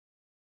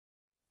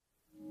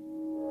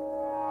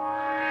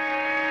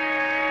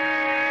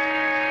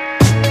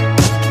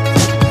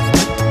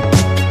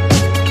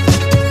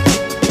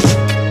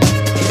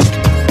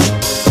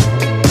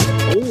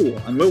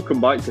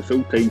welcome back to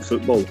Full Time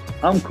Football.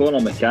 I'm Connor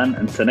McCann,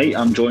 and tonight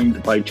I'm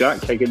joined by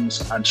Jack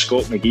Higgins and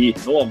Scott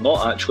McGee. No, I'm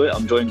not actually.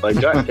 I'm joined by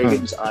Jack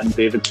Higgins and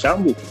David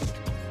Campbell.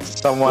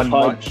 Someone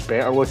much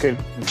better looking.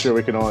 I'm sure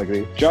we can all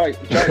agree. Jack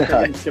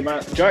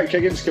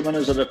Higgins came in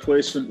as a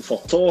replacement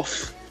for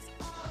Toff,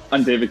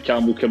 and David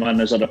Campbell came in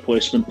as a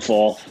replacement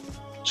for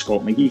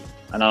Scott McGee.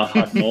 And I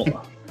had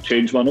not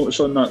changed my notes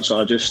on that,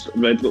 so I just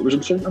read what was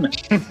in front of me.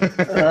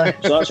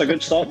 So that's a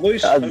good start,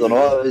 boys. I don't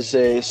know, it was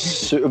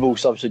suitable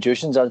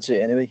substitutions, I'd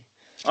say, anyway.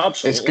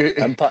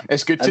 Absolutely.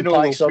 It's good to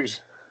know.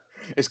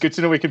 It's good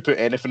to know we can put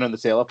anything on the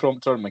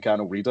teleprompter and McCann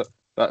will read it.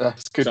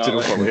 That's good to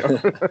know for later.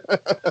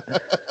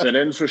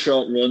 They're in for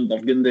short run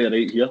Burgundy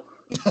right here.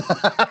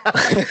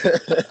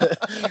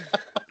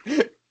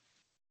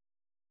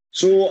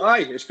 So,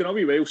 it's been a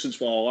wee while since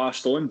we were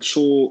last on.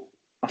 So,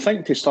 I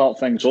think to start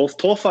things off,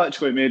 Toff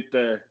actually made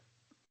the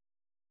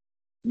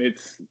what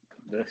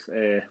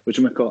do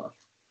you call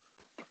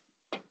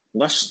it?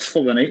 List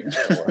for the night.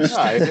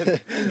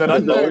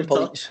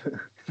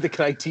 The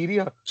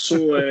criteria.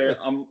 So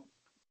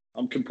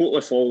I'm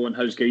completely following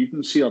his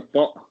guidance here,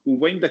 but we'll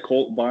wind the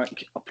clock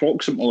back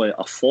approximately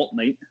a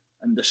fortnight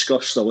and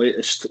discuss the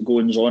latest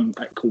goings on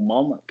at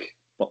Kilmarnock.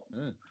 But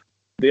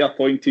they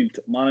appointed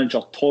manager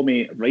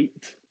Tommy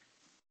Wright.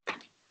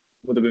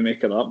 What do we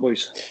make of that,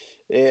 boys?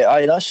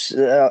 I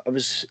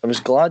was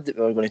glad that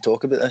we were going to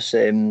talk about this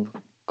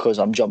because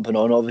I'm jumping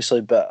on,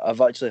 obviously, but I've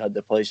actually had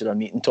the pleasure of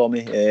meeting Tommy.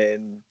 He's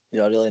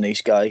a really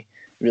nice guy,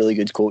 really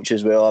good coach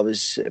as well.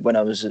 When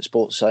I was at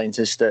Sports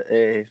Scientist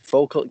at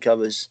Falkirk, I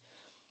was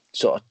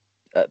sort of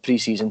at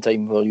pre-season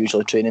time. We were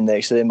usually training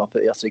next to them up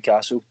at Airdrie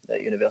Castle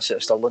at University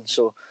of Stirling.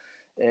 So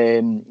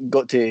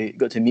got to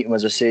meet him,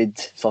 as I said,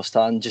 first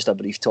hand, just a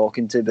brief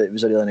talking to, but he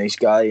was a really nice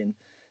guy.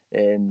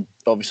 And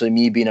obviously,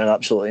 me being an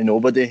absolutely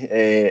nobody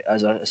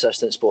as an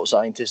assistant sports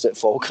scientist at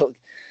Falkirk,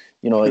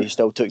 he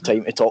still took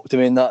time to talk to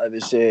me and that.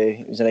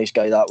 He was a nice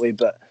guy that way.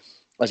 But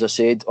as I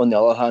said, on the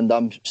other hand,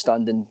 I'm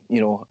standing,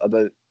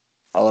 about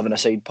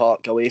 11-a-side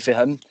park away from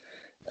him,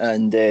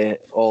 and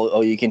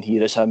all you can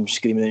hear is him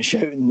screaming and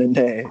shouting. And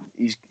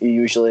he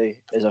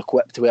usually is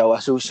equipped with a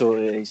whistle, so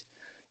he's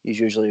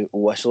usually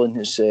whistling.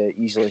 It's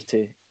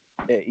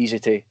easy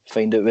to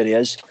find out where he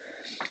is.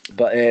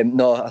 But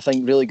no, I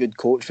think really good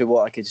coach for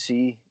what I could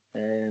see,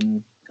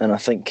 and I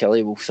think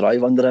Kelly will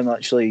thrive under him.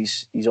 Actually,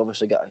 he's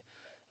obviously got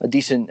a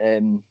decent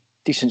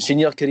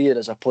senior career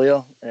as a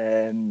player,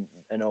 and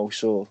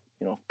also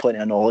plenty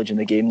of knowledge in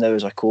the game now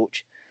as a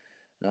coach.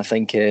 And I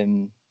think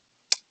I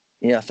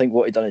think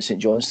what he done at St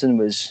Johnstone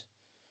was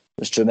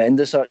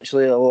tremendous.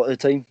 Actually, a lot of the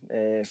time,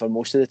 for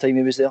most of the time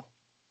he was there.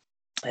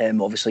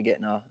 Obviously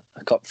getting a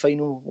cup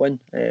final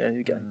win,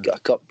 got a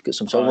cup, got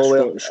some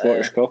silverware,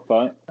 Scottish Cup,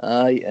 aye.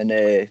 Aye, and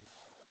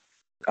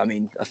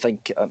I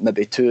think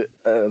maybe two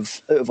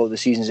out of all the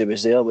seasons he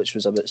was there, which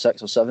was about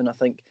 6 or 7, I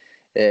think.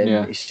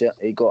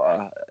 He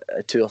got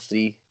a 2 or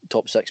 3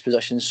 top 6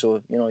 positions.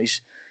 So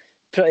he's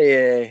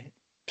pretty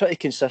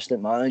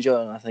consistent manager,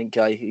 and I think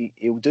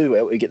he'll do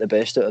well to get the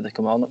best out of the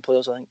Kilmarnock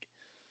players, I think.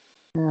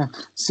 Yeah.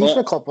 See, for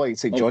a club like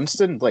St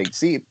Johnstone,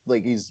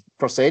 his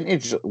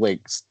percentage, his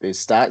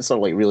stats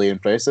are really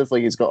impressive.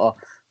 He's got a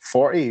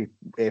 40%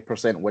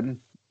 win,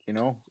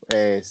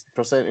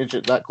 percentage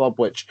at that club.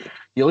 Which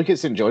you look at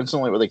St Johnstone,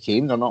 where they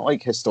came, they're not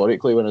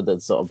historically one of the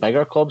sort of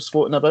bigger clubs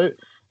floating about.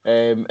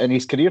 And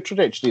his career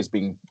trajectory has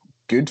been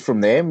good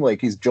from them.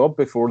 His job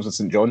before the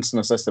St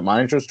Johnstone assistant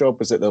manager's job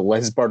was at the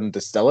Lisburn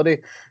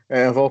Distillery,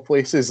 of all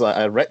places,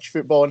 a rich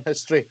footballing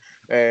history.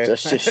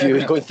 Just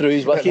you going through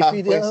his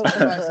Wikipedia.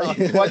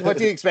 What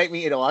do you expect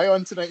me to rely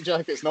on tonight,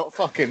 Jack? It's not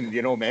fucking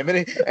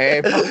memory.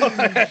 But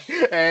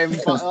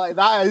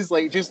that is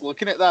just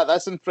looking at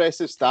that's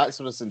impressive stats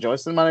for a St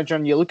Johnstone manager.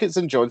 And you look at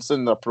St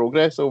Johnstone, their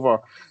progress over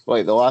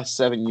the last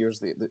 7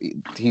 years that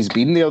he's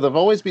been there. They've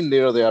always been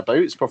there or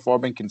thereabouts,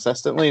 performing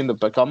consistently, and they've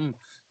become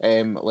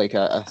a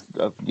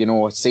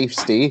safe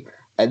stay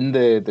in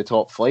the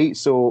top flight.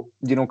 So,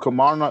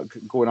 Kilmarnock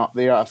going up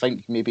there, I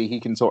think maybe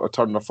he can sort of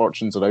turn their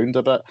fortunes around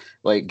a bit,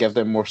 give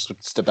them more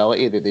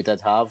stability that they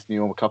did have,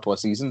 a couple of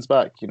seasons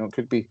back. It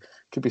could be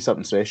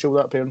something special,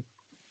 that pairing.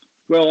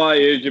 Well,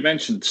 you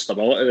mentioned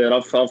stability there.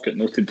 I've got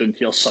noted down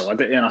here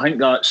solidity, and I think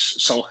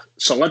that's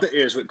solidity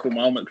is what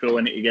Kilmarnock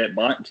really need to get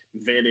back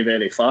very,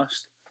 very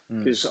fast.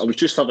 Because I was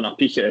just having a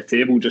peek at the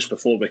table just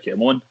before we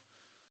came on.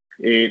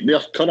 They're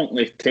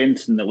currently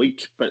 10th in the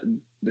league, but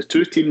the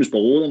 2 teams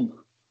below them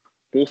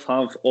both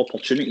have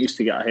opportunities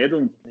to get ahead of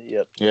them.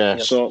 Yeah.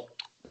 So,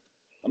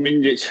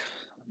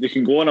 you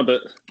can go on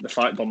about the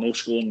fact they're no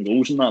scoring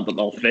goals and that, but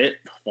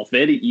they're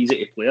very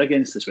easy to play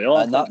against as well.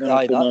 And that's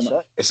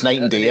it. It's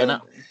night and day, isn't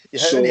it? You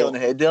hit the nail on the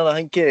head there. I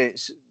think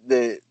it's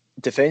the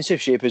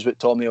defensive shape is what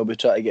Tommy will be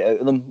trying to get out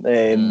of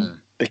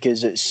them,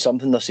 because it's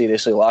something they're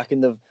seriously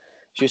lacking. They've,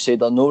 as you said,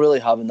 they're not really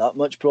having that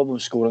much problem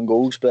scoring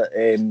goals, but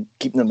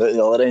keeping them out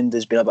the other end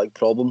has been a big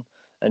problem.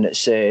 And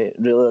it's really,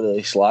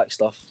 really slack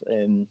stuff.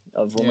 I've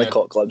only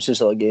caught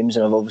glimpses of their games,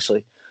 and I've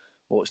obviously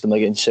watched them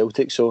against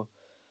Celtic. So,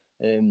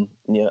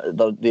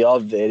 they are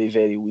very,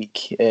 very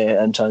weak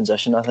in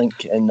transition, I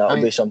think, and that'll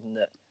be something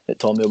that that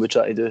Tommy will be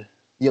trying to do.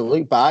 You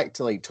look back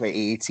to like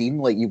 2018,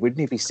 like you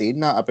wouldn't be saying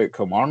that about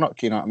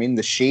Kilmarnock, you know what I mean?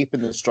 The shape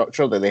and the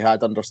structure that they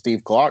had under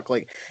Steve Clarke.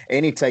 Like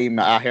anytime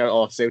I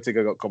heard, Celtic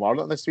have got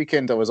Kilmarnock this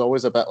weekend, I was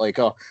always a bit like,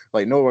 no,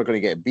 we're going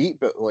to get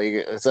beat, but like,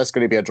 is this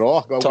going to be a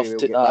draw? Tough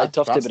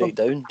to break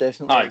down,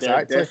 definitely.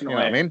 Exactly. Definitely. You know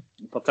what I mean?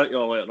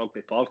 Particularly at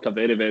Rugby Park, a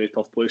very, very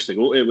tough place to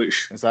go to,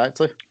 which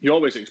exactly you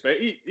always expect,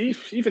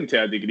 even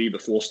to a degree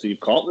before Steve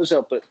Clarke was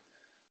there. But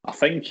I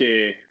think.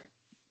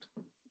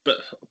 But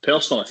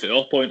personally, from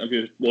our point of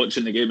view,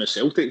 watching the game as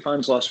Celtic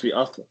fans last week,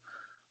 I think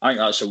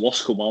that's the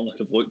worst Kilmarnock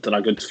have looked in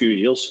a good few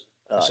years.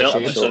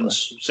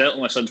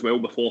 Certainly since well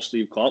before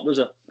Steve Clarke was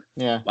there.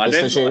 Yeah, but I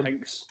definitely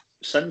think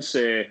since,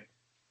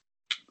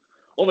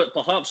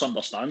 perhaps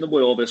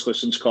understandably, obviously,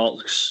 since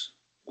Clarke's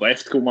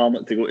left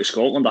Kilmarnock to go to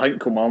Scotland, I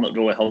think Kilmarnock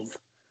really have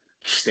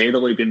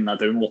steadily been in a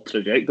downward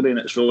trajectory, and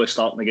it's really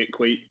starting to get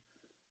quite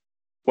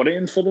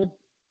worrying for them.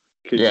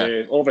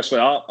 Because obviously,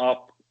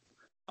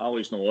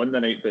 Ali's not on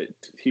the night,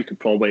 but he could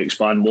probably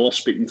expand more,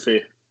 speaking for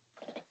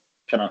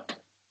kind of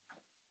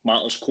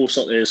matters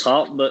closer to his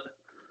heart. But,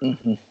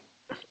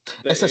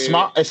 it's a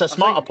smart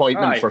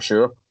appointment for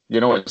sure. You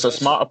know, it's a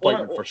smart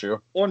appointment for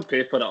sure. On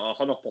paper, it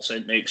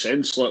 100% makes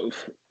sense. Like,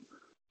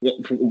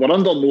 we're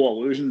under no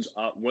illusions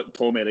at what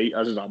Tommy Wright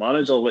is as a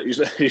manager. Like,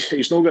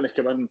 he's not going to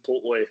come in and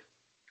totally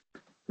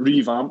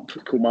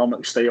revamp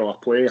Kilmarnock's style of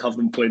play, have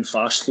them playing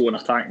fast flow and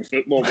attacking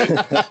football.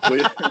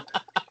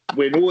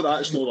 We know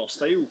that's not their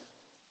style.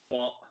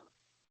 But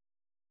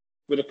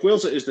with the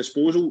players at his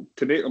disposal,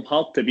 to make them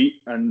hard to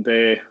beat and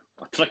a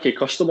tricky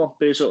customer,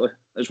 basically,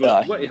 is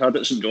what he had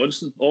at St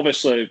Johnstone.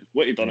 Obviously,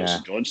 what he done at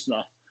St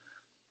Johnstone,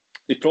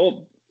 he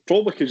probably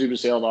because he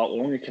was there that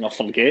long, he kind of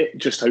forget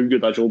just how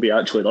good a job he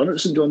actually done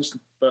at St Johnstone.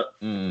 But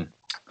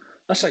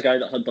that's a guy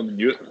that had them in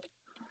Europe.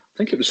 I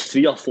think it was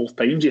 3 or 4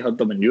 times he had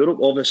them in Europe.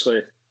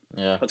 Obviously,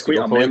 had quite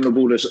a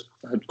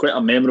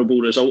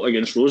memorable result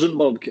against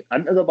Rosenborg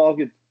into the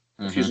bargain.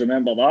 If you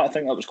remember that, I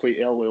think that was quite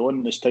early on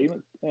in his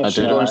time. I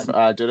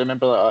do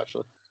remember that,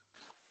 actually.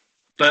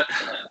 But,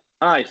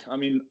 I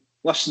mean,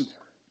 listen,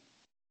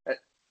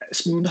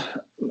 is it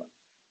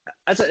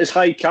as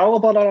high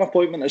calibre an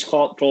appointment as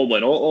Clarke?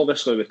 Probably not.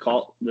 Obviously, with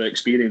Clarke, the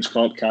experience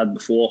Clarke had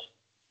before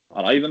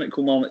arriving at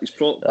Kilmarnock,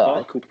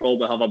 Clarke will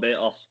probably have a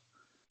better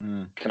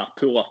kind of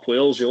pool of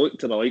players. You look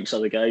to the likes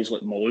of the guys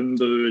like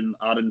Malundu and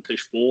Aaron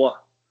Tishboa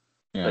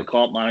that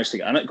Clarke managed to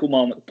get in at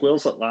Kilmarnock.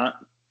 Players like that,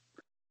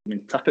 I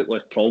mean,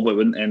 typically probably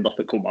wouldn't end up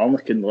at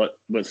Kilmarnock, and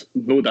with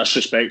no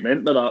disrespect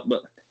meant by that,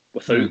 but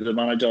without a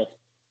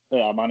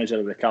manager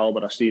of the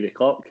calibre of Stevie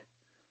Clarke.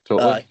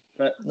 Totally.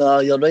 No,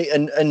 you're right.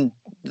 And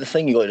the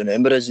thing you got to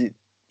remember is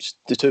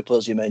the 2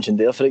 players you mentioned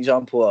there, for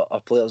example,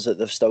 are players that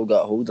they've still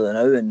got a hold of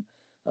now. And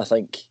I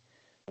think,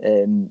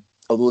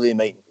 although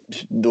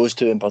those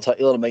 2 in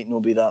particular might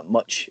not be that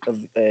much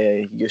of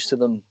use to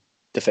them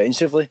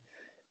defensively.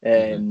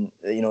 You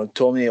know,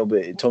 Tommy Wright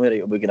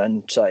will be going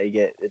in trying to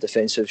get the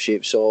defensive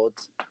shape solid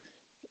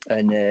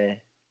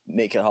and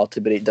make it hard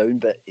to break down,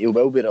 but he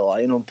will be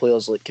relying on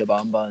players like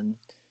Kabamba and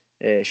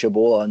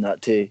Shabola and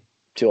that to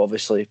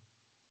obviously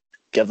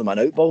give them an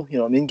outball, you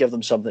know what I mean, give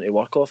them something to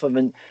work off of.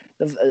 And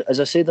as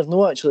I said, they've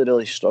not actually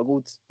really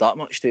struggled that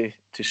much to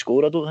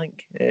score, I don't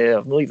think.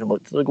 I've not even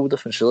looked at the goal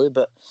difference really,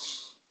 but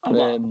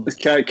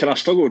can I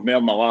struggled more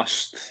in the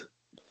last,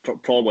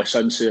 probably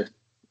since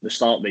the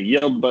start of the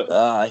year, but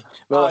I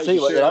tell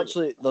you what,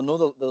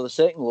 they're the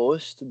second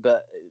lowest,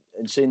 but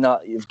in saying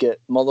that, you've got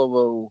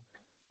Motherwell,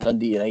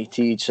 Dundee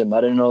United, St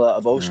Mirren and all that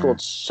have all scored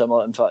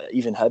similar. In fact,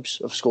 even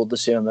Hibs have scored the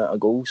same amount of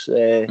goals.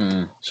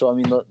 So I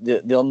mean,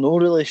 they're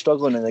not really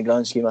struggling in the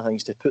grand scheme of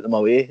things to put them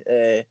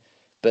away,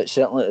 but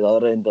certainly at the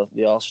other end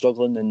they are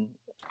struggling. And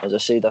as I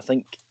said, I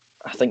think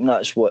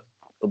that's what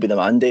will be the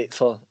mandate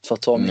for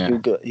Tommy.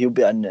 He'll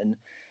be in, and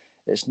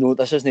this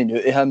isn't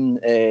new to him,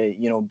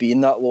 you know,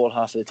 being that lower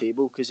half of the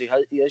table, because he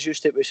is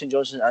used to it with St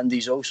Johnstone, and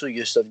he's also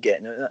used to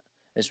getting out of it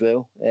as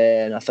well.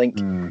 And I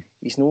think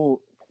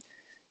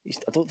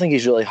I don't think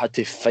he's really had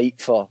to fight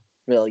for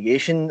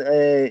relegation,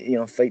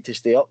 fight to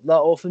stay up that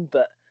often.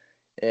 But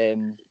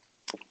maybe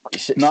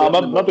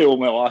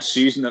only last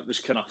season it was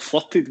kind of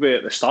flirted with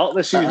at the start of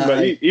the season.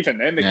 But even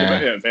then they came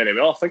out of it very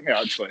well. I think they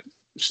actually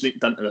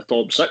sneaked into the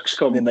top 6.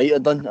 They might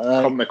have done.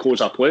 Come the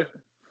close of play.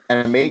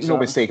 And make no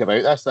mistake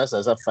about this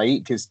is a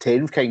fight, because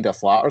 10th kind of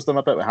flatters them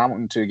a bit, with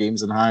Hamilton 2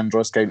 games in hand,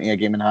 Ross County a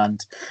game in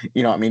hand.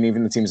 You know what I mean?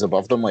 Even the teams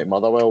above them, like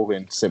Motherwell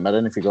and St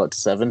Mirren, if you got to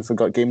 7th, have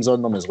got games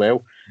on them as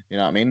well. You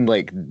know what I mean?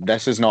 Like,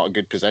 this is not a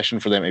good position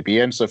for them to be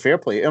in. So fair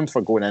play to him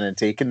for going in and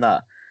taking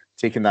that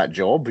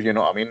job. You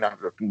know what I mean? I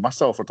must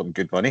have offered them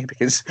good money,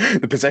 because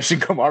the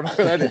position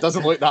Kilmarnock are in, it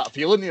doesn't look that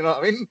appealing. You know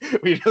what I mean?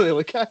 We really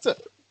look at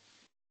it.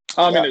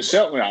 I mean, it's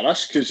certainly a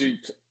risk, because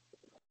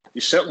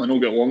he's certainly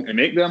not got long to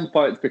make the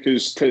impact,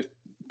 because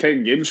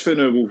 10 games for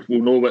now,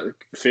 we'll know what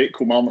fate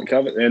Kilmarnock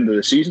have at the end of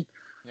the season.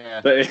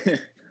 Yeah. But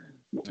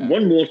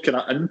one more kind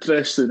of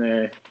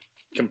interesting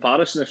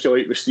comparison, if you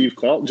like, with Steve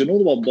Clarke. Do you know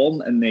they were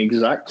born in the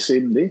exact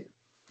same day?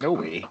 No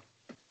way.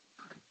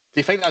 Do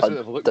you think that's what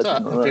they've looked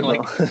at? They're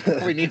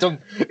like, we need him.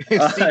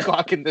 Steve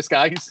Clark in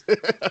disguise.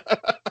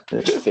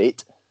 It's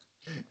fate.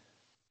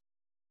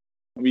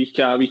 We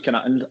kind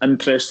of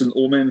interesting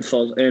omen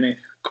for any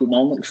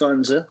Kilmarnock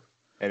fans there.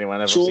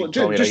 Anyone ever so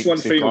just one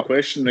final Clark?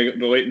 question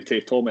relating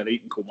to Tommy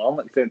Wright and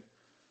Kilmarnock then.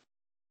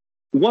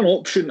 One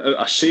option out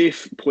a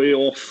safe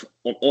playoff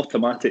or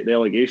automatic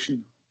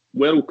relegation.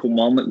 Where will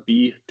Kilmarnock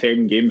be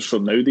 10 games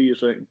from now, do you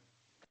reckon?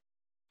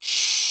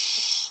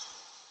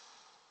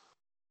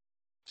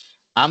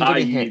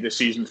 The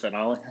season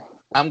finale.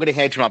 I'm going to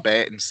hedge my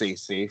bet and say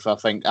safe. I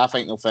think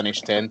they'll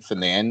finish 10th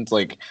in the end.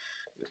 Like,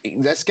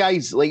 this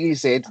guy's, like you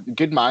said,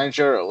 good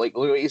manager. Like,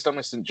 look what he's done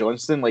with St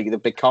Johnstone. Like,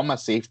 they've become a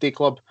safety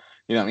club.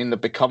 You know what I mean? They've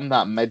become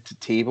that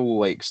mid-table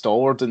like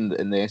stalwart in the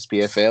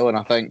SPFL, and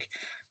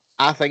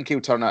I think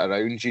he'll turn it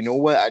around. You know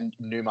what a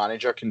new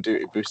manager can do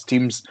to boost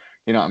teams.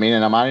 You know what I mean?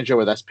 And a manager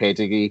with this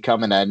pedigree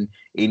coming in,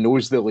 he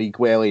knows the league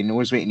well. He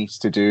knows what he needs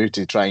to do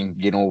to try and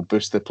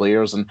boost the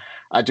players. And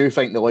I do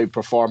think they'll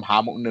outperform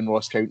Hamilton and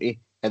Ross County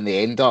in the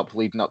end up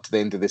leading up to the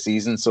end of the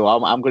season. So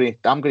I'm going to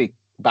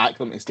back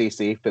them to stay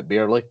safe, but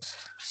barely.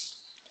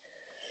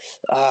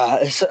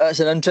 It's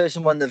an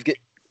interesting one. They've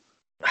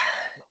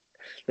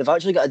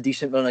actually got a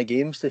decent run of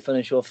games to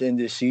finish off the end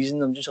of the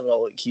season. I'm just having a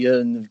look here,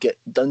 and they've got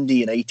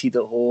Dundee United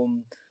at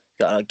home,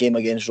 got a game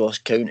against Ross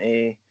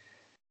County,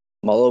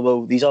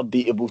 Motherwell. These are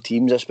beatable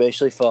teams,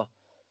 especially for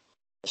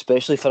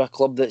a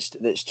club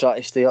that's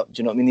trying to stay up.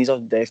 Do you know what I mean? These are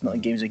definitely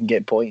games that can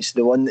get points.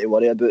 The one to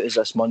worry about is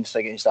this month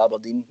against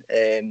Aberdeen.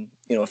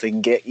 If they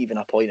can get even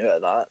a point out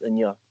of that, then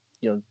you're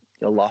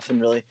laughing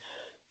really.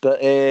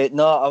 But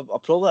no, I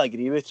probably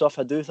agree with Truff.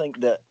 I do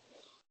think that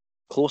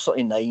closer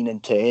to 9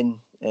 and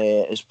 10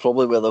 is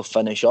probably where they'll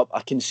finish up.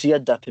 I can see a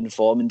dip in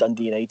form in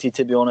Dundee United,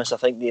 to be honest. I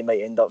think they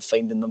might end up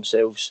finding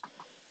themselves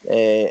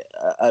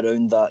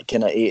around that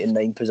kind of 8 and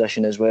 9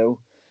 position as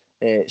well.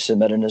 St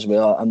Mirren as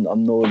well. I'm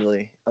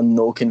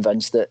not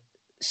convinced that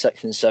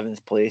 6th and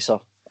 7th place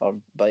are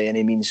by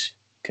any means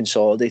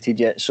consolidated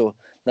yet. So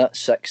that's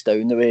 6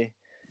 down the way.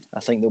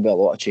 I think there'll be a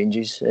lot of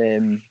changes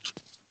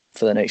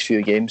for the next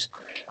few games,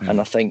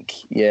 and I think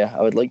I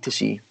would like to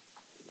see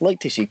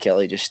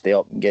Kelly just stay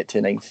up and get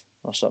to 9th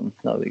or something.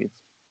 That would be good.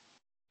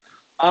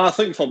 I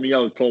think for me, I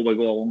would probably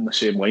go along the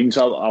same lines.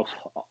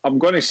 I'm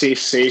going to say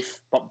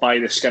safe, but by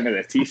the skin of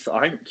the teeth.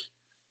 I think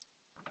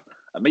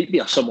it might be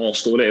a similar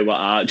story to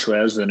what it actually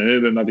is the now,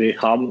 with maybe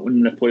Hamilton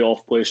in the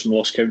playoff place and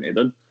Ross County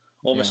done.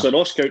 Obviously,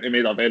 Ross County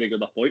made a very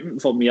good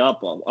appointment for me. I'm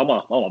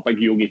a big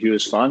Yogi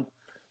Hughes fan.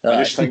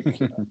 I just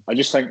think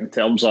in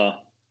terms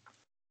of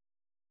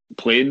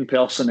playing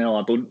personnel,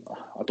 I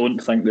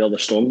don't think they're the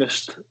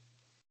strongest.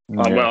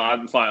 Yeah.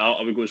 In fact,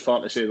 I would go as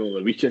far to say they're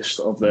the weakest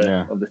of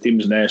the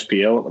teams in the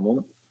SPL at the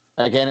moment.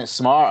 Again, it's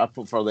smart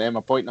for them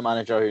appointing a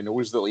manager who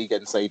knows the league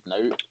inside and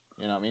out.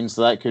 You know what I mean?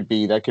 So that could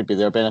be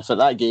their benefit.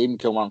 That game,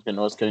 Kilmarnock and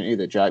Ross County,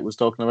 that Jack was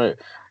talking about,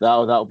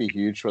 that'll be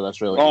huge for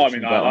this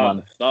relegation.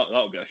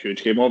 That'll be a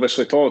huge game.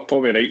 Obviously,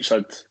 Tommy Wright's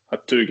had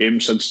 2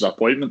 games since his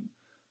appointment,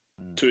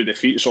 2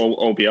 defeats,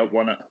 albeit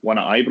one at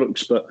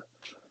Ibrox, but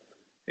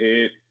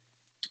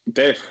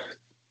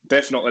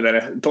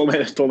definitely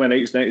Tommy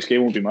Wright's next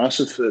game will be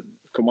massive.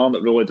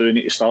 Kilmarnock really do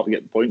need to start to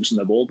get points on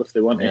the board if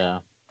they want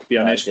to be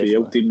an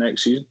SPL team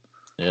next season.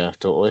 Yeah,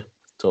 totally.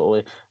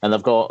 And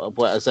they've got,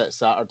 what is it,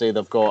 Saturday,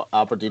 they've got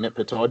Aberdeen at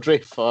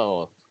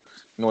Pittodrie.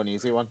 Not an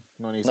easy one.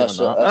 Aberdeen's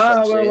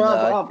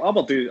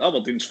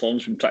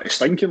form's been pretty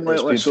stinking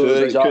lately, so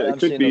it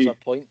could be a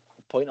point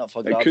up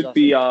for grabs. It could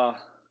be a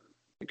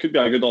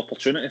good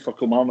opportunity for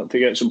Kilmarnock to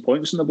get some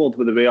points on the board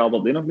with the way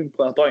Aberdeen have been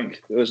playing. I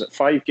think was it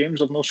 5 games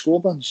they've no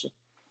scored in. So.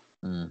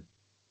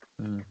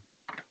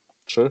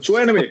 True. So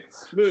anyway,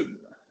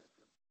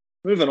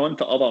 moving on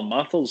to other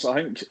matters,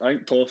 I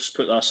think Toff's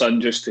put this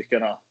in just to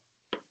kind of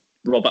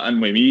rub it in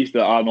with me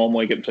that I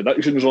normally get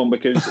predictions on,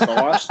 because the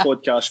last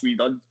podcast we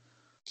done,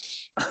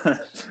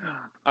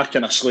 I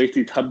kind of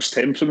slated Hibs'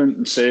 temperament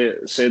and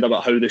said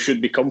about how they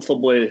should be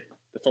comfortably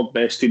the 3rd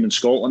best team in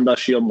Scotland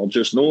this year, and they're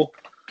just no.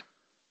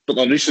 But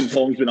their recent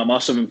form's been a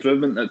massive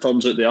improvement. It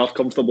turns out they are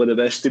comfortably the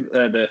best team,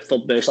 the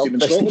 3rd best team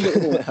in Scotland at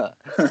the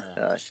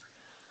moment.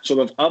 So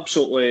they've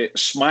absolutely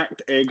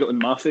smacked Eggert in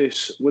my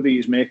face. What do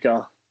you make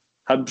of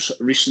Hibs'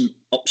 recent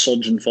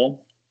upsurge in form?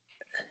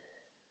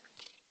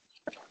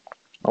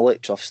 I'll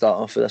let Truff start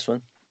off with this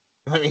one.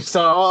 I mean,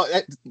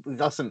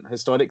 listen,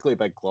 historically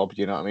big club,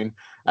 you know what I mean?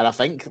 And I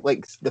think,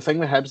 like, the thing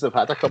with Hibs, they've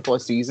had a couple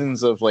of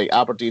seasons of, like,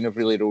 Aberdeen have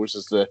really rose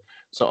as the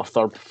sort of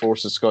third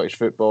force of Scottish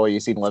football.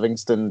 You've seen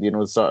Livingston,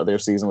 sort of their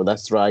season with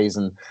this rise,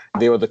 and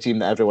they were the team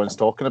that everyone's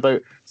talking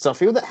about. So I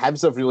feel that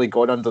Hibs have really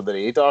gone under the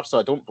radar, so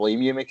I don't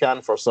blame you,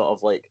 McCann, for sort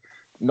of, like,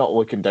 not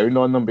looking down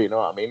on them, but you know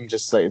what I mean?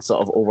 Just, like,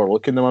 sort of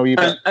overlooking them a wee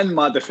bit. In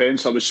my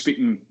defence, I was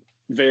speaking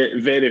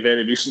very, very,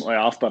 very recently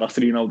after a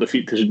 3-0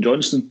 defeat to St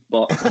Johnstone,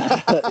 but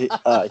but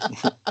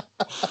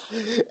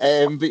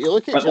you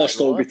look at it must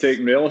all be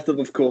taken relative,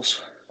 of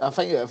course. I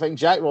think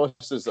Jack Ross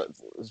is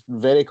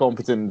very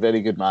competent,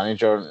 very good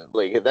manager.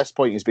 Like, at this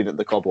point, he's been at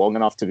the club long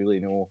enough to really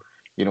know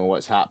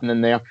what's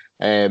happening there.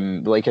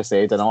 Like I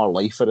said, another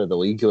lifer of the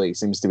league, like,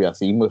 seems to be a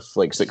theme with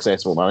like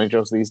successful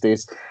managers these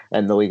days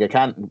in the league.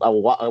 I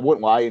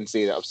won't lie and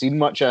say that I've seen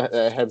much of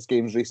Hibs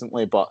games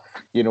recently, but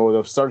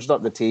they've surged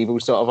up the table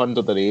sort of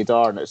under the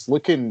radar, and it's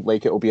looking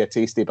like it'll be a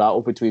tasty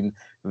battle between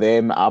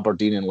them,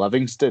 Aberdeen and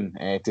Livingston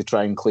to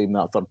try and claim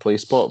that third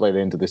place spot by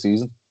the end of the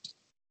season.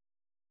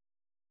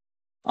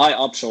 Aye,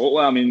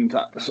 absolutely. I mean,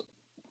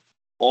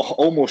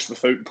 almost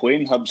without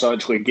playing, Hibs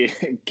actually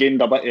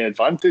gained a bit of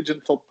advantage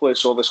in third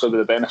place, obviously with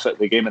the benefit of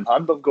the game in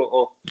hand they've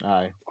got.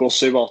 Aye. Of course,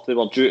 they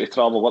were due to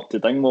travel up to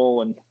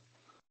Dingwall, and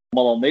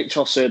Mother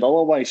Nature said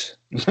otherwise.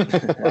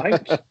 I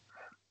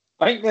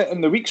think that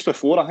in the weeks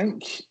before,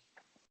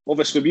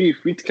 obviously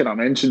we'd kind of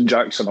mentioned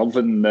Jackson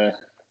Irvine the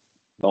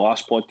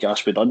last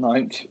podcast we done, I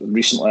think,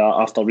 recently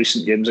after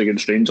recent games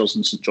against Rangers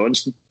and St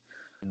Johnstone.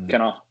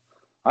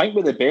 I think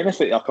with the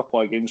benefit of a couple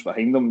of games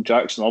behind them,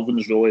 Jackson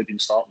Irvine's really been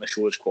starting to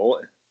show his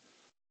quality.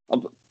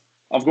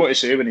 I've got to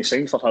say, when he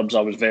signed for Hibs, I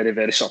was very,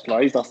 very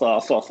surprised. I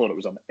thought it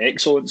was an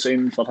excellent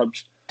signing for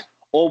Hibs,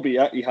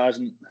 albeit he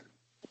hadn't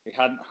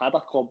had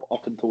a club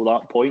up until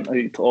that point.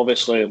 He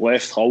obviously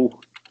left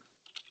Hull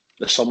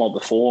the summer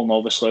before, and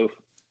obviously,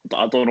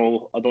 I don't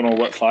know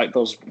what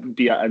factors,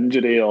 be it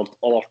injury or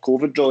other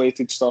COVID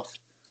related stuff.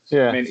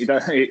 Yeah, I mean,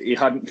 he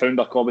hadn't found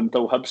a club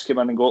until Hibs came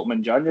in and got him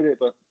in January,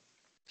 but.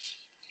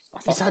 I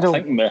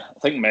think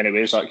in many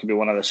ways that could be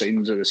one of the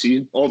signs of the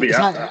season. Albeit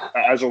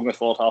it is only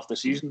for half the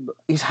season. But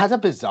he's had a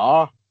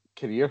bizarre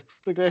career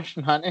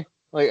progression, hasn't he?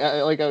 Like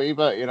a wee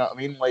bit, you know what I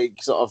mean?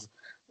 Like sort of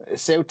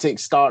Celtic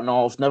starting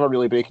off, never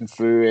really breaking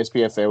through,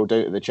 SPFL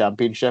down to the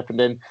Championship, and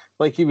then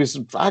like he was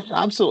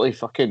absolutely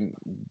fucking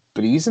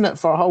breezing it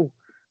for Hull.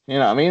 You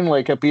know what I mean?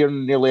 Like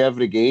appearing nearly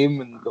every game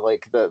in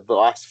like the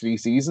last 3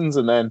 seasons,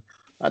 and then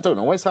I don't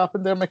know what's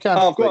happened there, McCann.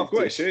 I've got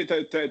to say,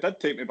 it did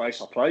take me by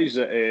surprise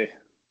that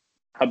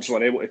Hibs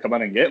were able to come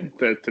in and get him,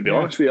 to be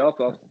honest with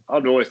you. I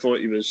really thought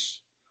he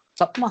was...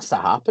 Something must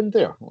have happened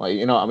there. Like,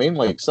 you know what I mean?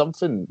 Like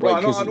something... Well,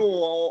 I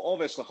know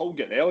obviously Hull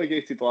got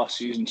relegated last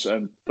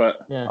season,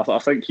 but I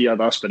think he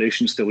had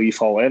aspirations to leave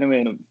Hull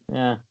anyway.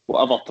 And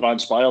whatever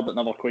transpired, it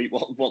never quite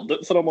worked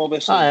out for him,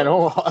 obviously. I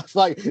know. It's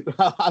like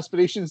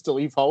aspirations to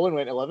leave Hull and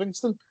went to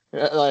Livingston.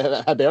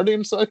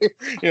 Aberdeen, sorry.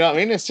 You know what I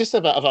mean? It's just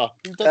a bit of a...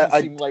 It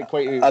doesn't seem like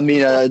quite... I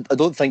mean, I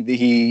don't think that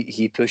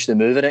he pushed the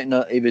move in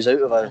it. He was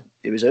out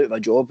of a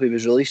job. He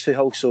was released for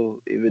Hull,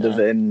 so he would have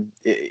been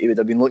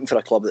looking for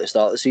a club at the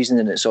start of the season,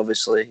 and it's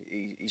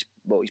obviously he's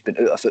been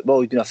out of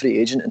football. He's been a free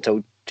agent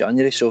until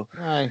January, so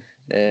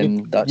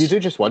you do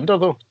just wonder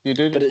though. You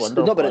do just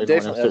wonder. No, but it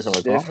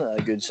definitely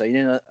a good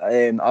signing.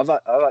 I've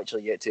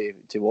actually yet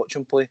to watch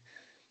him play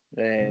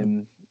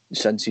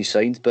since he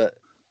signed, but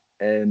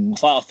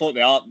I thought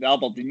the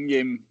Aberdeen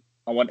game,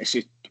 I want to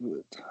say,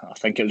 I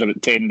think it was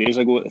about 10 days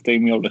ago at the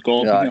time we were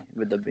recording. Yeah,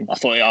 would have been. I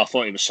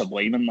thought he was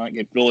sublime in that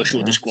game. Really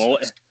showed his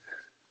quality.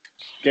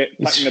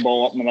 Picking the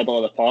ball up in the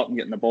middle of the park and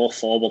getting the ball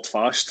forward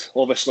fast.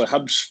 Obviously,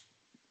 Hibs'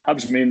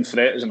 main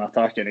threat is in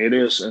attacking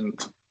areas, and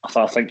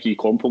I think he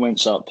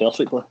complements that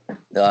perfectly.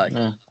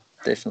 Yeah,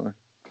 definitely.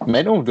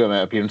 Mental the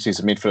amount of appearances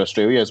he made for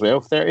Australia as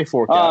well.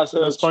 34 caps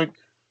at this point.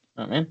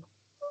 You know what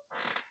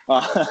I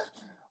mean?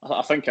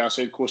 I think I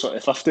said closer to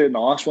 50 in the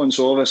last one,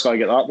 so obviously I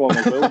get that wrong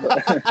as well.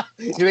 But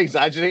you're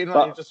exaggerating,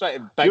 you're just trying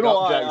to big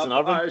up Jackson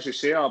Irvine. As you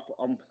say,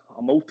 I'm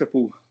a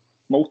multiple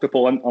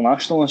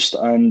internationalist,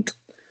 and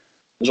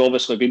has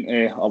obviously been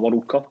to a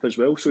World Cup as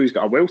well, so he's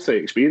got a wealth of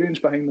experience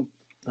behind him.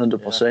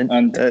 100%.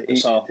 And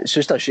it's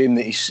just a shame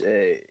that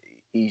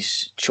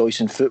his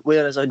choice in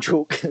footwear is a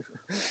joke.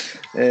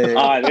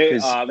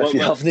 If you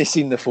haven't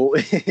seen the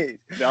photo, the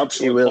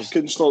absolute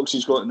Birkenstocks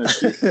he's got in his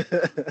feet.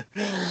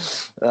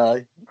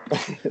 Aye.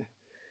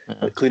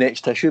 Kleenex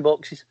tissue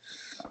boxes.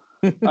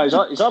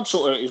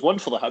 He's one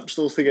for the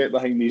hipsters to get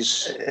behind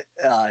these.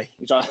 Aye.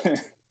 He's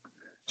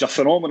a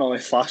phenomenally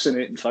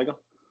fascinating figure.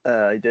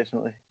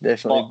 Definitely.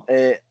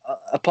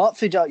 Apart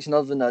from Jackson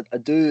Irvine, I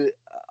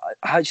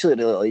actually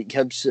really like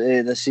Hibs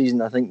this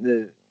season. I think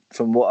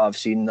from what I've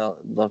seen,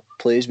 their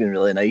play's been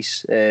really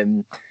nice.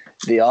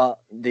 They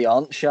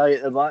aren't shy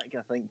at the back.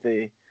 I think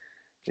they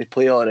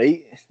play all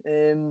right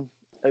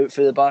out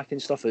for the back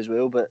and stuff as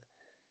well. But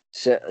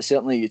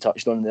certainly, you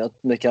touched on there,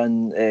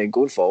 McCann.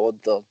 Going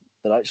forward,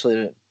 they're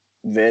actually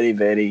very,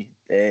 very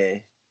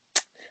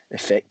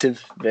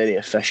effective, very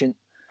efficient.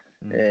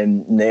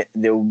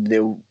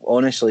 They'll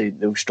honestly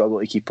struggle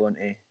to keep on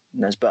to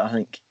Nisbet, I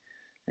think.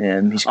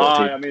 He's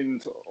got I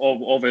mean,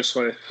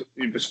 obviously,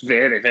 he was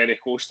very, very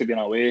close to being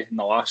away in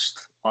the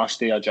last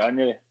day of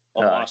January,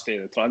 or last day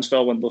of the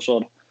transfer window,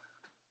 sorry.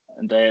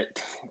 And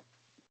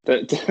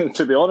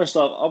to be honest,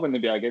 I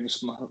wouldn't be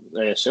against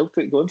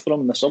Celtic going for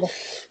him in the summer.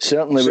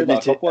 Certainly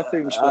wouldn't. A couple of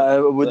times,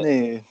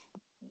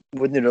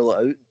 wouldn't rule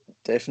it out.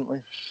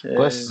 Definitely.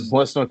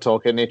 Let's not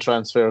talk any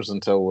transfers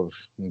until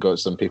we've got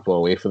some people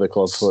away for the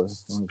club.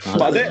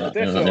 But I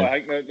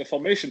definitely think the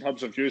formation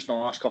Hibs have used in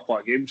the last couple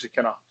of games,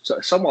 kind of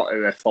similar to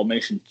the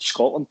formation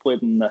Scotland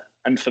played in the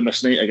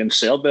infamous night against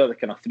Serbia, the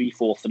kind of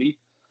 3-4-3.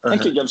 I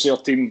think it gives their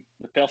team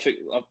the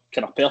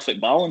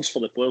perfect balance for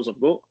the players they've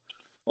got.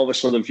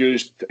 obviously they've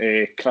used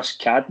Chris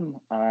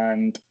Cadden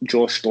and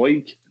Josh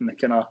Doig in the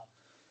kind of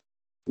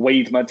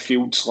wide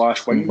midfield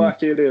 / wing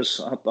back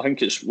areas. I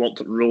think it's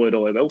worked really,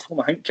 really well for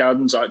them. I think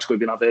Cadden's actually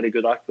been a very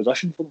good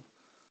acquisition for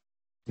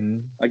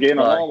them. Again,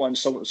 another one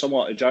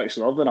similar to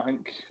Jackson Irvine. I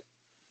think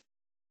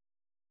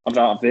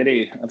a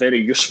very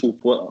useful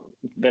player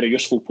in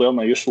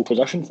a useful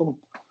position for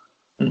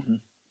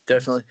them.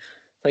 Definitely.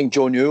 I think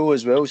John Newell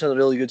as well has had a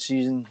really good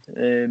season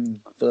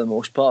for the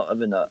most part.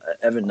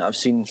 Everything I've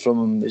seen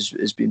from him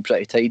has been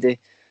pretty tidy.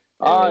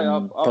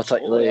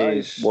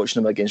 Particularly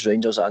watching him against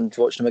Rangers and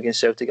watching him against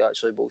Celtic.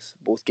 Actually,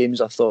 both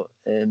games I thought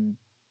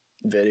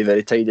very,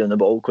 very tidy on the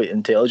ball, quite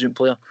intelligent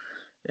player.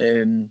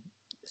 And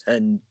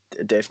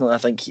definitely, I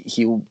think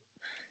he'll,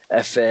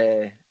 if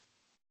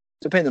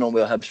depending on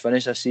where Hibs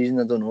finish this season,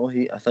 I don't know.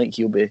 I think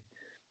he'll be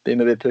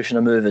maybe pushing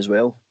a move as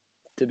well.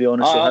 To be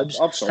honest, with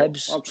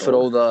Hibs for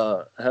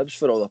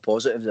all the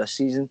positives this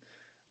season,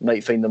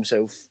 might find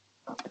themselves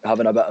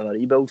having a bit of a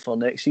rebuild for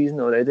next season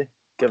already,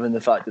 given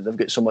the fact that they've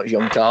got so much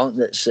young talent.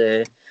 That's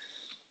I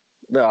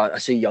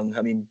say young.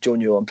 I mean, Joe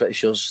Newell, I'm pretty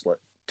sure is like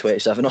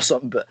 27 or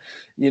something. But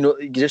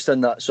just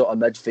in that sort of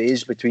mid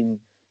phase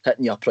between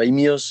hitting your prime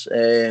years,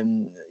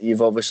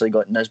 you've obviously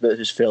got Nisbet,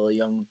 who's fairly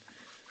young,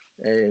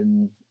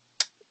 and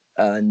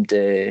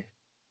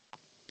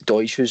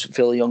Deutsch, who's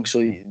fairly young. So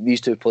these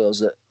two players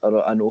that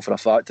I know for a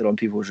fact are on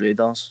people's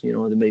radars. They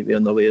might be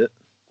on their way out.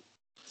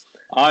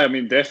 I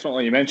mean,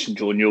 definitely. You mentioned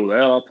Joe Newell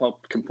there. I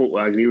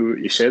completely agree with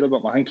what you said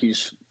about him. I think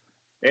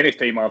any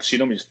time I've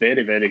seen him, he's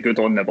very, very good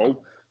on the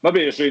ball.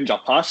 Maybe his range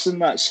of passing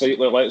that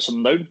slightly lets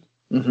him down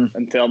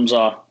in terms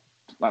of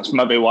that's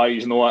maybe why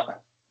he's not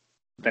at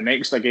the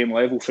next game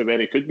level for where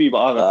he could be.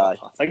 But I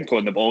think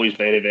on the ball he's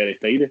very, very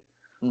tidy.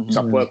 It's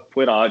a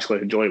player I actually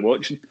enjoy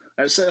watching.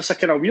 It's a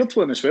kind of weird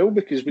one as well,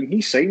 because when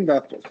he signed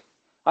that,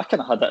 I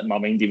kind of had it in my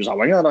mind he was a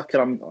winger. I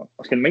can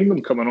mind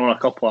him coming on a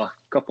couple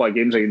of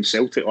games against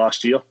Celtic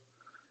last year,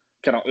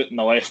 kind of out in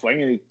the left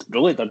wing, and he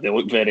really did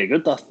look very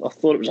good. I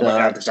thought it was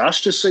a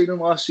disastrous signing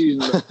last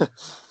season,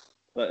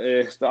 but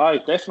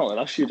definitely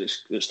this year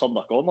it's turned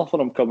a corner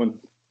for him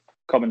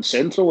coming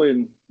centrally,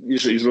 and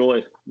he's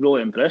really,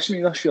 really impressed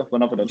me this year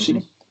whenever I've seen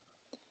him.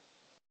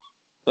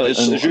 But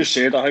as you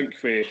said, I think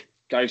for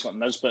guys like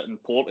Nisbet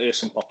and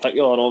Porteous in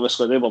particular,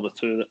 obviously they were the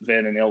two that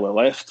very nearly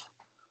left.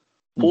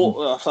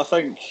 I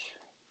think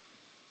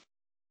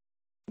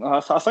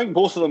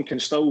both of them can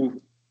still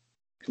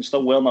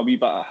learn a wee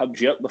bit of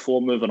Hibs yet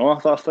before moving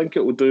on. I think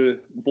it will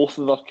do both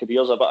of their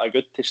careers a bit of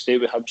good to stay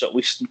with Hibs at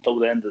least until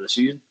the end of the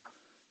season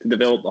to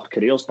develop their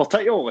careers,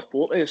 particularly with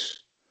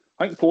Porteous.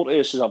 I think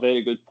Porteous is a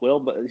very good player,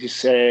 but he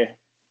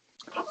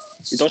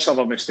does have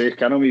a mistake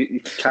in him.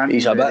 He can be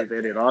very,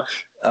 very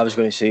rash. I was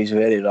going to say he's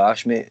very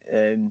rash, mate.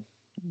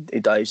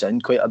 He dives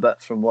in quite a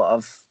bit from what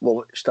I've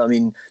watched. I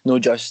mean, not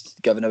just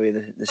giving away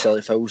the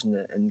silly fouls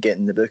and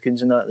getting the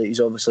bookings and that he's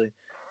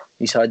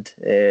had.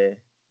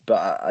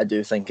 But I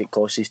do think it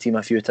cost his team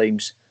a few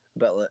times. A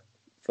bit like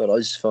for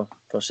us, for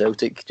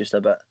Celtic, just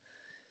a bit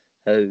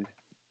how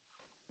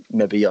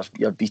maybe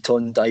your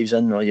Beaton dives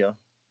in or your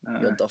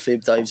Duffy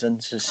dives in.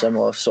 It's a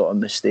similar sort of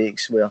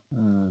mistakes where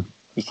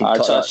you can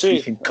cut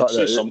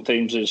that.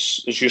 Sometimes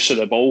his use of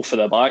the ball for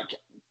the back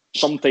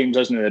sometimes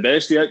isn't the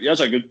best. He is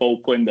a good ball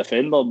playing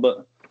defender,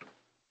 but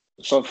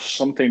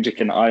sometimes you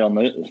can iron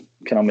out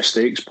kind of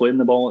mistakes playing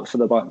the ball for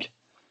the back.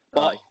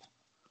 But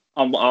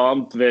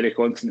I'm very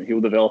confident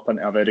he'll develop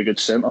into a very good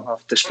centre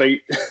half,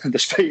 despite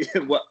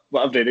what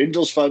every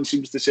Rangers fan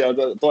seems to say. I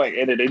don't think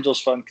any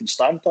Rangers fan can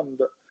stand him,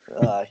 but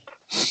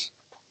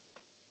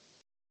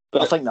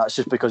I think that's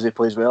just because he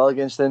plays well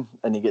against them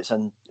and he goes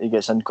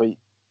in quite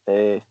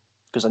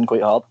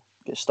hard,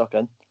 gets stuck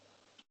in.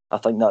 I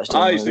think that's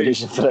the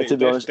reason for it, to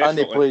be honest. And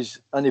he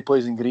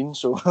plays in green,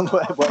 so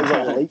what is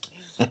that like?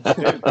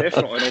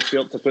 Definitely not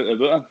fair to put the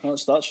boot in.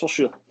 That's for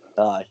sure.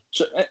 Aye.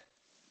 So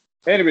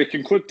anyway,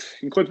 conclude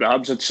with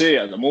Hibs. I'd say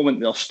at the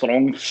moment they're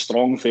strong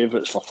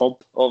favourites for third.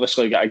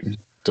 Obviously, I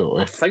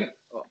think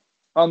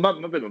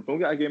maybe they'll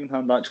get a game in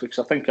hand actually,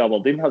 because I think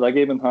Aberdeen had a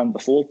game in hand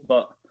before,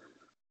 but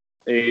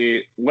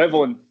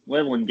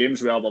leveling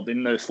games with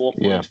Aberdeen now, 4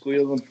 points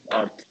clear of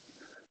them.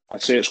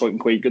 I'd say it's looking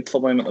quite good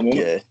for them at the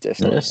moment. Yeah,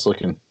 definitely. Yeah, it's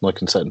looking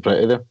sitting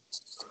pretty there.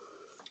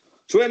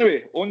 So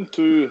anyway, on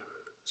to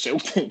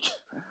Celtic.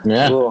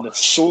 Yeah. And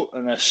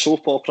the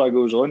soap opera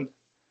goes on.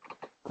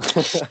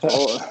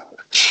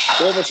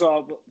 Obviously,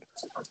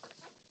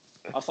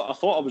 I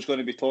thought I was going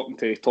to be talking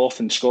to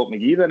Toff and Scott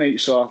McGee tonight,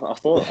 so I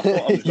thought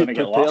I was going to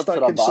get laughed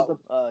at.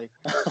 I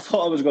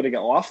thought I was going to get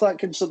laughed at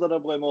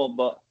considerably more,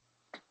 but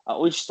at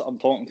least I'm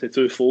talking to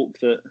two folk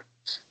that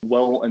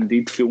will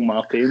indeed feel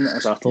my pain,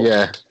 as I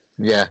thought.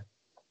 Yeah.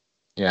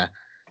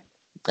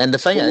 And the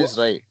thing is,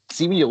 right,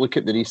 see when you look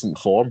at the recent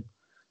form,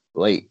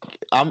 like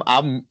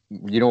I'm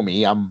you know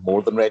me, I'm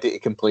more than ready to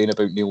complain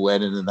about Neil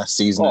Lennon in this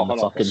season and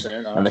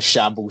the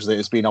shambles that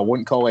it's been. I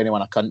won't call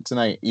anyone a cunt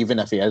tonight, even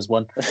if he is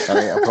one. All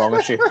right, I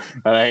promise you.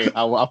 All right,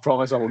 I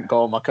promise I won't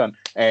call him a cunt.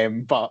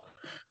 But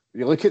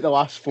you look at the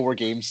last 4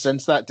 games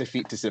since that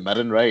defeat to St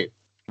Mirren, right?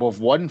 We've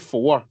won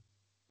 4,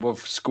 we've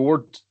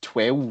scored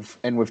 12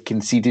 and we've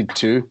conceded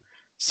 2.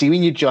 See,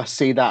 when you just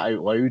say that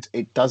out loud,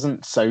 it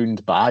doesn't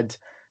sound bad.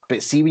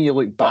 But see, when you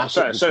look back,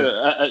 it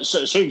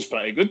sounds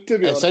pretty good to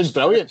be honest. It sounds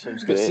brilliant. It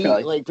sounds But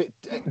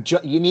great, see,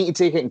 you need to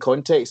take it in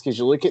context, because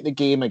you look at the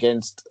game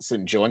against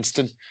St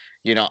Johnstone,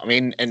 you know what I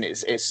mean, and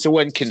it's so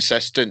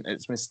inconsistent.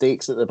 It's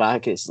mistakes at the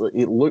back. It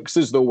looks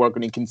as though we're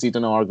going to concede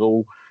another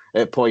goal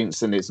at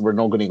points, and we're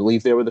not going to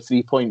leave there with the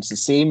 3 points. The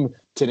same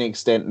to an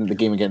extent in the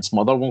game against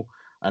Motherwell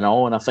and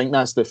all. And I think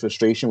that's the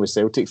frustration with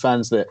Celtic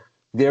fans, that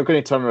they're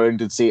going to turn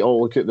around and say, "Oh,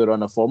 look at the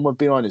run of form we've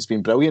been on. It's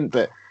been brilliant,"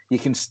 but you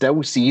can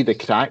still see the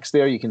cracks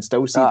there. You can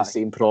still see the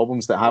same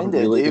problems that haven't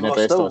really been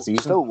addressed all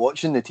season. Still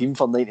watching the team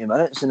for 90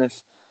 minutes, and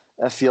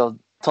if you're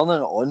turning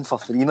it on for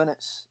 3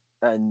 minutes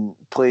and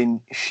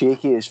playing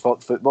shaky as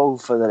fuck football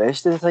for the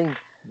rest of the time,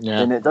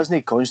 then it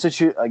doesn't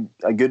constitute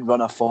a good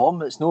run of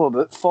form. It's not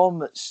about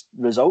form; it's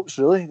results,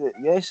 really.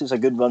 Yes, it's a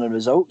good run of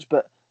results,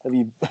 but have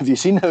you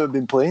seen how we've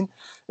been playing?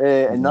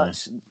 And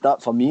that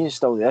for me is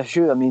still the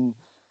issue. I mean,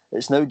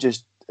 it's now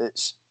just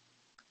it's.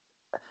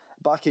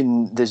 Back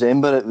in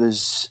December, it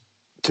was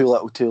too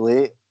little, too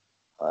late,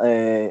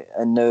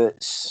 and now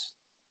it's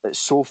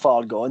so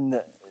far gone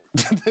that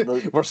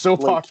we're so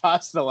far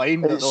past the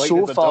line. It's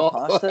so far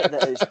past it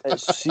that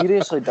it's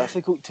seriously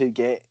difficult to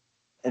get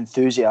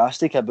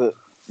enthusiastic about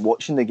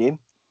watching the game.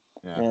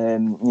 Yeah.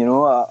 You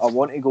know, I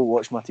want to go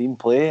watch my team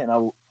play, and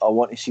I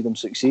want to see them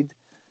succeed,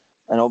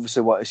 and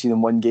obviously want to see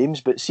them win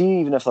games. But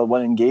see, even if they're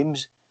winning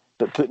games,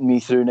 but putting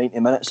me through 90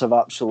 minutes of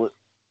absolute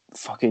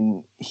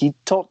fucking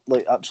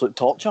absolute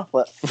torture,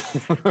 like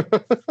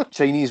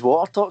Chinese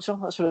water torture.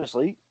 That's what it's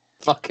like.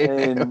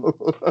 Fucking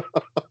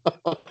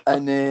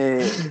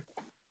and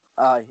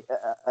I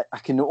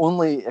can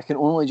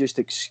only just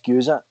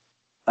excuse it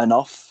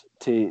enough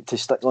to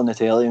stick on the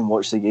telly and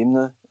watch the game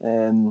now.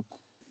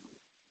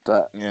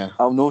 But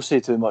I'll not say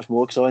too much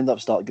more, because I'll end up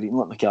starting greeting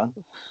like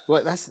McCann.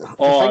 Well, that's.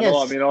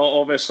 I mean,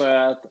 obviously,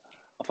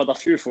 I've had a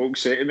few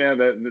folks say to me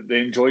that they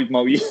enjoyed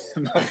my wee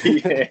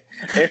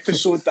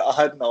episode that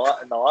I had in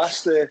the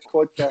last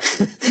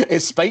podcast. It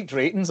spiked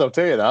ratings, I'll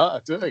tell you that. I'll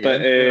do it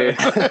again.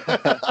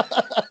 But,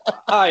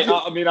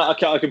 I mean, I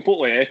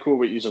completely echo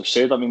what you have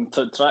said. I mean,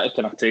 try to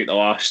kind of take the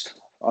last.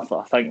 I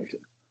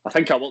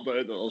think I worked out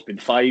that there's been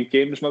 5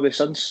 games maybe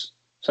since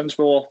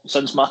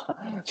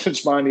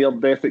my near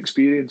death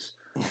experience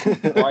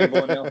live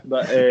on there.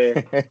 But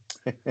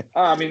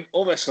I mean,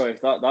 obviously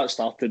that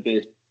started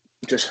to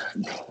just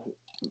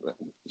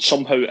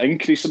somehow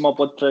increasing my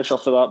blood pressure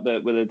for that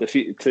bit with the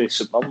defeat to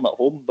St Mirren at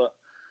home. But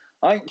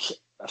I think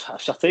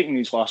if you're taking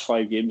these last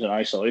 5 games in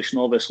isolation,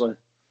 obviously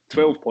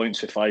 12 points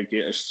for 5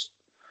 games,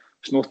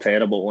 it's not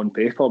terrible on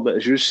paper, but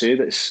as you said,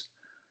 it's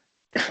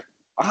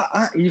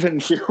I even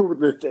feel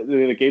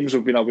the games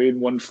have been away and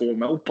won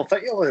 4-0,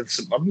 particularly the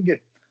St Mirren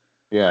game.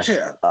 Yeah.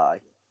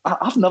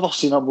 I've never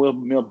seen a more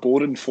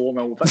boring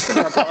 4-0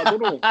 victory. I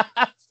don't know.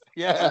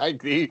 Yeah, I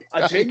agree.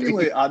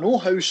 I know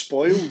how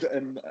spoiled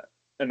and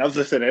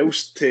everything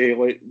else to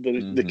like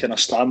the kind of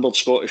standard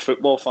Scottish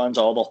football fans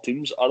of other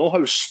teams. I know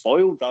how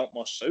spoiled that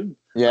must sound.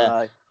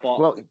 Yeah, but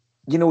well,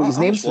 you know, his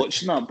name's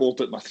watching that board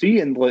at my 3,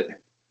 and like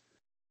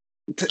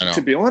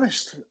to be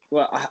honest,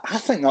 like, I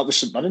think that was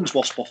St Mirren's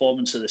worst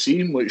performance of the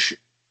season, which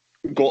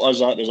got us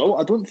that result.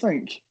 I don't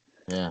think.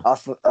 Yeah,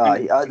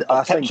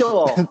 I think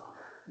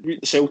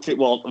Celtic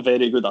weren't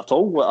very good at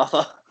all.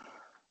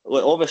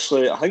 Like,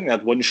 obviously, I think they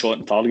had one shot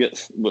on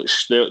target,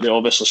 which they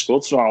obviously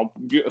scored from a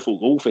beautiful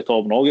goal for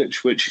Tom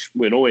Rogic, which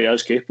we know he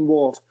is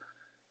capable of.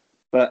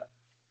 But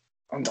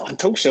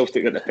until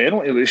Celtic got the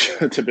penalty, which,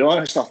 to be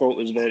honest, I thought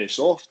was very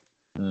soft,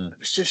 it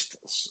was just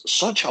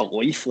such a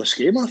lifeless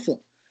game, I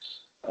thought.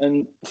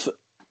 And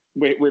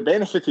we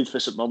benefited for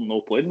St Mirren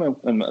not playing well,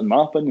 in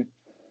my opinion.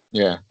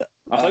 Yeah.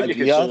 I think you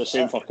could say the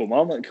same for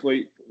Kilmarnock.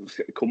 Like,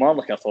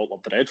 Kilmarnock, I thought,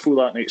 were dreadful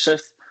that night.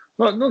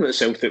 Not that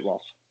Celtic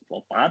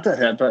were bad at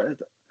it,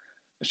 but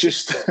it's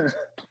just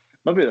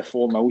maybe the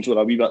 4-0s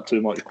were a wee bit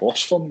too much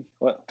cost for me.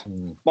 But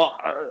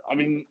I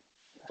mean,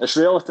 it's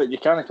relative. You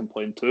can't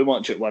complain too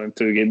much at winning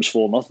 2 games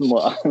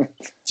 4-0.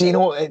 Do you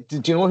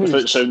know who's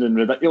without sounding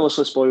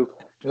ridiculously spoiled?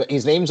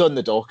 His name's on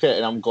the docket,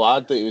 and I'm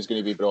glad that he was going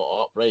to be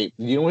brought up. Right?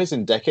 You know who's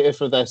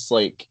indicative of this,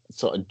 like,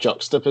 sort of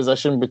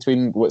juxtaposition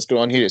between what's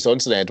going on here? It's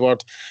Odsonne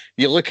Edouard.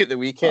 You look at the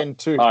weekend,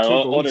 two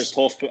goals. On his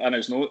top put in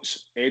his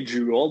notes,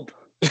 Edouard.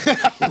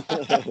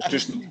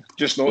 just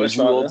noticed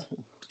that.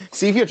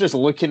 See, if you're just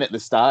looking at the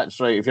stats,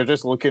 right? If you're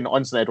just looking,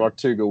 Odsonne Edouard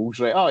 2 goals,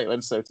 right? Oh, he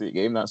wins the Celtic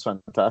game. That's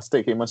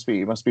fantastic. He must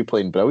be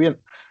playing brilliant.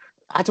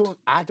 I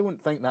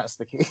don't think that's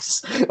the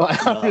case.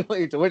 I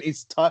really don't.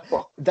 He's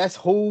this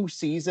whole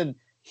season,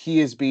 he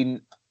has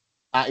been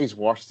at his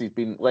worst. He's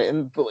been like,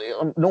 and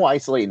no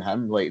isolating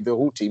him. Like, the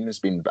whole team has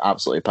been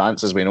absolutely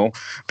pants, as we know.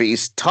 But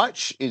his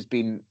touch has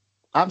been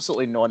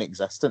absolutely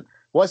non-existent.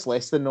 What's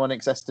less than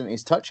non-existent?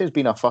 His touch has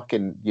been a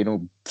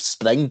fucking,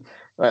 spring,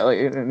 like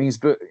in his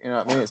boot. You know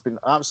what I mean? It's been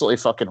absolutely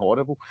fucking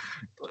horrible.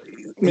 I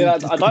mean,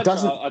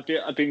 I'd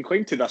be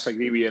inclined to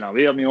disagree with you in a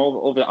way. I mean,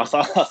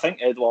 I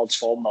think Edouard's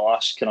form the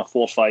last kind of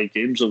 4 or 5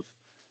 games of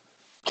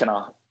kind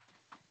of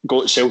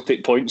got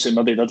Celtic points and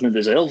maybe didn't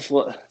deserve.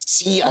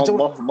 See, I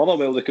don't.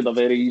 Motherwell, they could have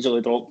very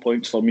easily dropped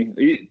points for me.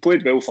 He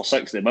played well for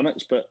 60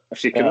 minutes, but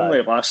if you can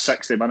only last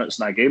 60 minutes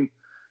in a game,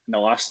 in the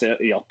last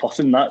 30 you're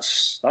puffing,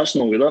 that's not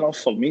good enough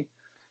for me.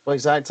 Well,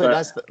 exactly.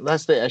 But,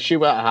 that's the issue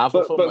that I have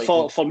with him.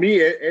 But for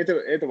me,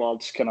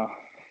 Edouard's kind of.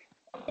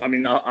 I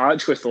mean, I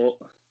actually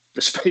thought,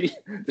 despite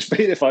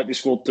the fact he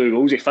scored 2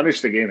 goals, he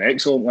finished the game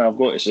excellently, I've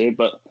got to say.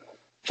 But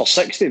for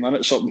 60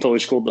 minutes up until he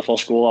scored the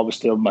first goal, I was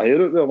tearing my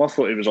hair out there. I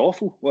thought he was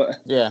awful.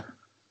 Yeah.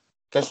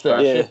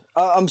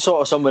 I'm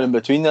sort of somewhere in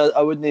between.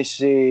 I wouldn't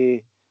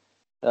say.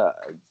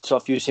 So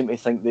if you seem to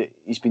think that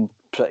he's been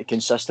pretty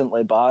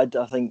consistently bad,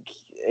 I think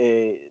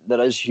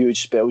there is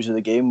huge spells of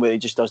the game where he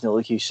just doesn't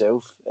look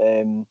himself.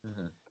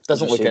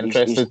 Doesn't look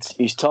interested.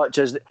 His touch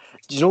is.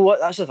 Do you know what?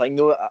 That's the thing,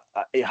 though.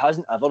 He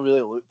hasn't ever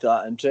really looked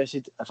that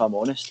interested, if I'm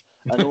honest.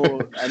 I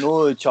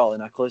know Charlie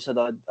Nicholas had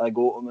a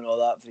go at him and all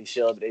that for his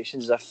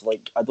celebrations. If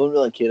I don't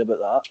really care about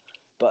that.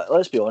 But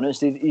let's be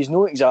honest, he's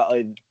not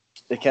exactly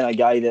the kind of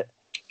guy that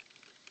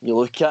you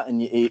look at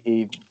and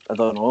he I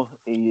don't know,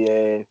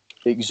 he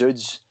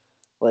exudes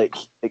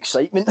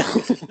excitement.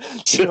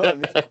 Do you know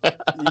what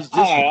I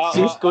mean?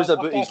 He just goes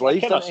about his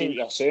life. I see what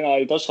you're saying.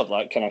 He does have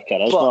that kind of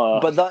charisma.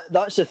 But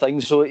that's the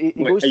thing. So he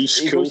goes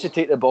to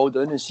take the ball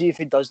down and see if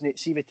he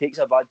takes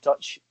a bad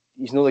touch.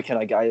 He's not the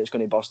kind of guy that's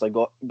going to burst a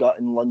gut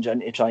and lunge in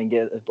to try and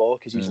get the ball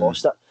because he's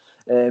lost it.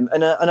 And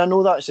I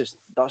know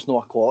that's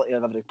not a quality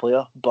of every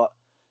player. But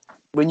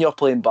when you're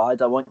playing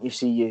bad, I want to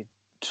see you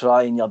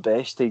trying your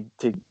best to.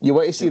 You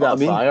want to see that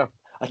fire.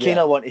 I kind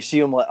of want to see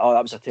him that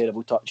was a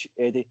terrible touch,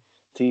 Eddie.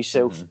 To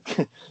yourself,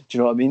 do you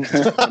know what I mean?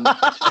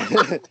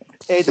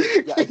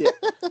 Eddie,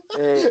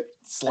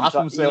 slap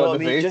himself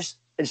in the face. Just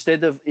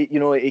instead of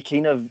he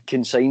kind of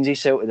consigns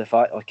himself to the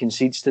fact, or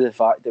concedes to the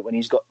fact that when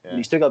he's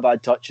took a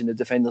bad touch and the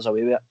defender's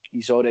away with it,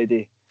 he's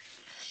already,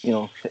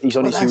 he's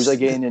on his heels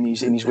again, and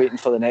he's waiting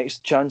for the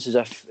next chance as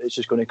if it's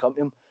just going to come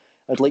to him.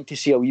 I'd like to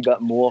see a wee bit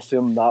more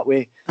from him that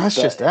way.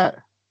 Just it.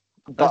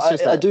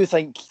 But I do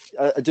think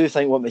what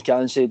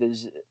McCann said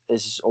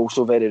is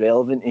also very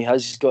relevant. He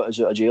has got us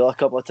out of jail a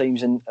couple of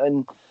times,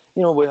 and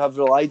we have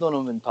relied on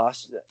him in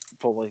past,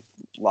 probably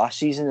last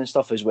season and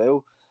stuff as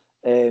well.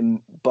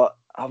 But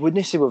I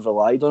wouldn't say we've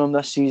relied on him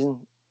this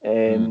season,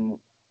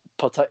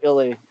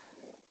 particularly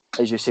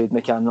as you said,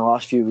 McCann, in the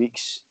last few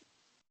weeks.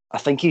 I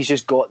think he's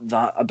just got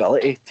that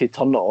ability to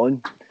turn it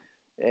on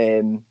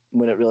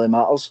when it really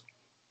matters.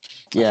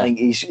 Yeah, I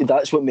think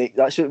that's what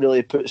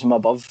really puts him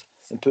above.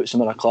 And puts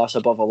him in a class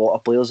above a lot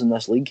of players in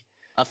this league,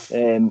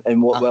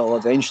 and what will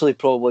eventually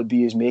probably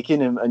be his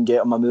making and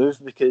get him a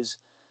move, because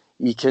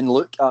he can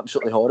look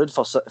absolutely horrid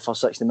for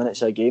 60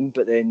 minutes a game,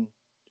 but then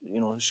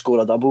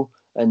score a double,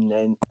 and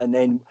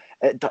then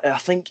I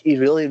think he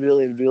really,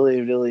 really,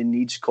 really, really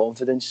needs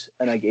confidence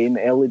in a game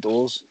early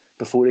doors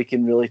before he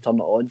can really turn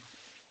it on.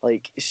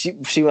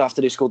 See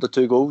after he scored the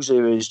 2 goals, he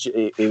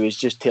was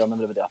just tearing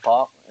everybody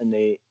apart, and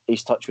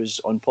his touch was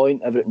on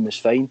point, everything was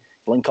fine,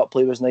 link up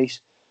play was nice.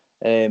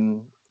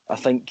 I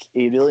think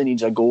he really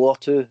needs a goal or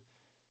two,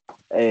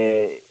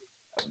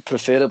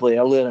 preferably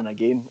earlier in a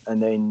game,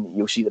 and then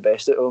you'll see the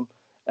best out of him.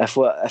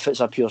 If it's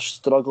a pure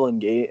struggling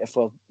game, if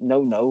we're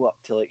 0-0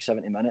 up to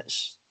 70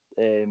 minutes,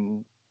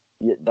 you're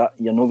not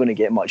going to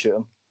get much out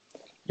of him.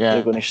 Yeah,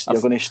 you're going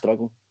to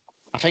struggle.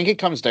 I think it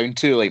comes down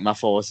to my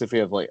philosophy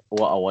of what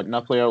I want in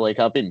a player.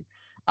 I've been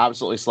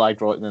absolutely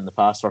slagged rotten in the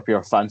past for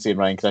pure fancy and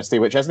Ryan Christie,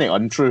 which isn't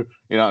untrue,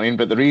 you know what I mean?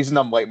 But the reason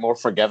I'm more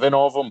forgiving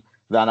of him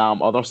than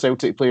other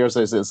Celtic players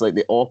is it's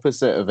the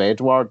opposite of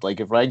Edouard.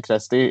 If Ryan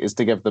Christie is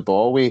to give the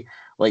ball away,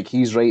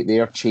 he's right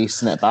there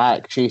chasing it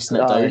back, chasing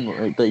it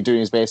down, doing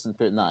his best and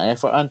putting that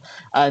effort in.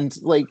 And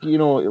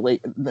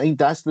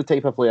that's the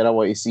type of player I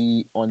want to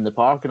see on the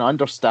park. And I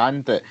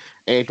understand that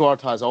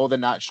Edouard has all the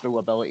natural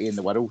ability in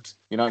the world.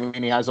 You know what I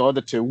mean? He has all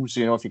the tools.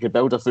 If you could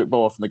build a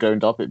football from the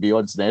ground up, it'd be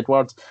Odsonne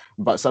Edouard.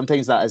 But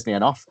sometimes that isn't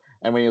enough.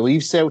 And when he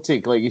leaves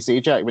Celtic, like you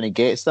say, Jack, when he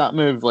gets that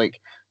move,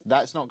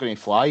 that's not going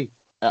to fly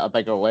at a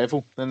bigger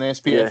level than the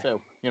SPFL. Yeah.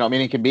 You know what I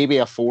mean? He can maybe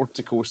afford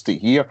to coast it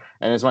here.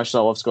 And as much as I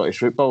love Scottish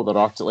football, there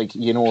are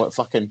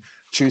fucking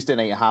Tuesday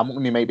night at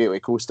Hamilton, he might be able to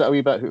coast it a wee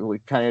bit. We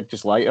kind of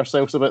just lie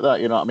ourselves about that,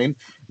 you know what I mean?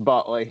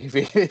 But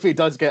if he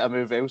does get a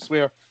move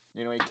elsewhere,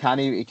 he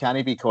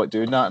can't be caught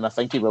doing that, and I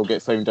think he will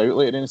get found out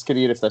later in his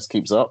career if this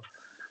keeps up.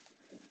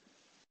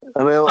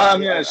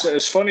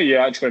 It's funny you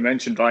actually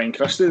mentioned Ryan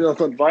Christie. I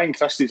thought Ryan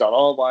Christie's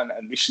another one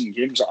in recent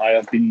games that I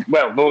have been,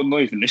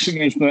 not even recent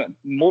games, but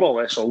more or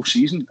less all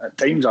season. At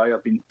times I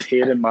have been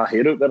tearing my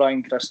hair out with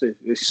Ryan Christie.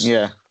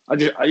 I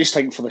just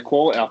think for the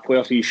quality of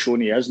player he's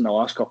shown he is in the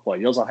last couple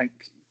of years, I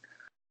think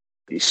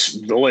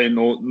he's really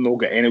not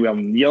got anywhere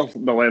near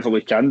the level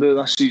he can do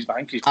this season. I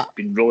think he's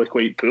been really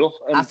quite poor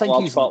in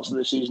large parts of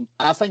the season.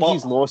 I think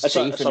he's lost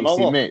faith in his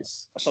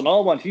teammates. It's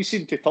another one. He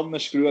seemed to turn the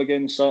screw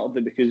again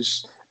Saturday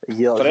because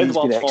for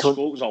Edouard's first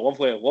goal was a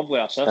lovely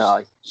assist.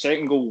 Aye.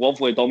 Second goal,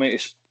 lovely dummy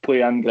to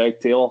play in Greg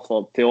Taylor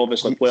to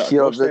obviously play it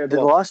across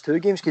the last 2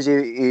 games, because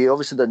he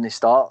obviously didn't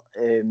start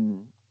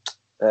in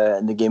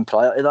the game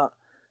prior to that.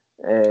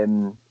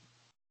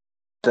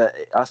 But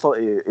I thought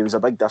it was a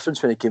big difference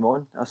when he came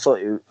on. I thought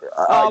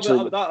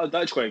I'd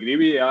actually agree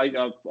with you. I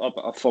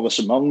for the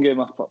St Mirren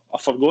game, I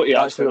forgot he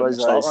actually didn't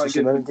start that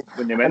game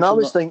when you mentioned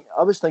that.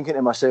 I was thinking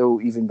to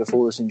myself even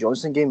before the St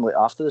Johnstone game, like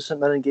after the St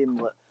Mirren game,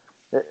 like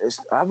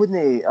I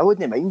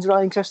wouldn't mind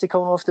Ryan Christie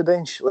coming off the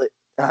bench like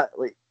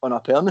on a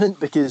permanent,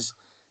 because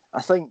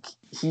I think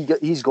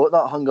he's got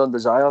that hunger and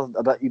desire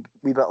a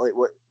wee bit like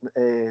what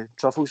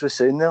Truffles was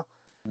saying there.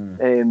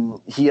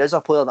 He is a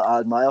player that I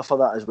admire for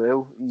that as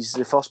well. He's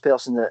the first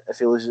person that if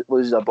he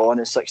loses a ball and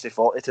it's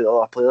 60-40 to the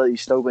other player,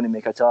 he's still going to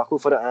make a tackle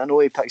for it. And I know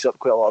he picks up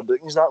quite a lot of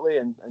bookings that way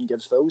and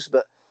gives fouls,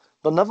 but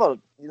they're never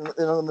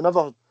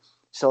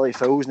silly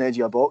fouls in the edge of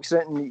your box.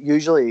 And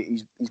usually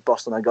he's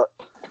busting a gut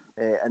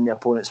in the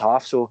opponent's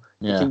half, so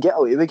he can get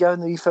away with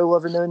getting the wee foul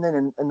every now and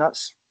then, and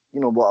that's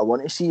what I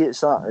want to see.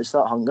 It's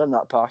that hunger and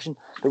that passion.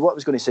 But what I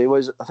was going to say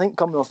was, I think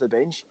coming off the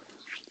bench,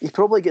 he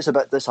probably gets a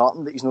bit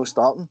disheartened that he's not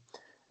starting.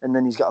 And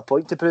then he's got a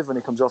point to prove when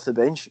he comes off the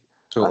bench.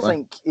 Totally. I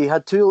think he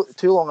had too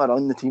long a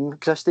run the team,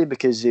 Christie,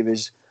 because he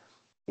was,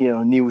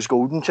 Neil's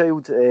golden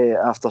child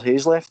after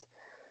Hayes left,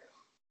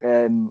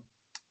 and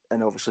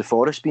obviously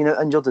Forrest being out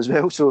injured as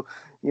well. So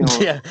these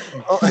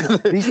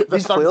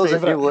players,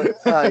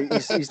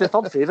 he's the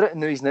third favourite, and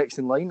now he's next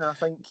in line. I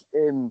think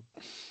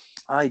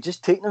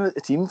just taking him out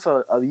the team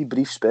for a wee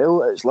brief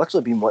spell. It's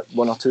literally been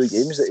one or two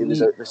games that he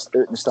was out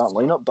in the starting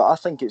lineup, but I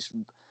think it's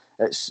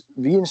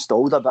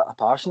reinstalled a bit of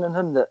passion in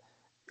him that.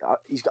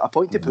 He's got a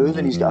point to prove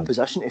and he's got a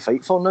position to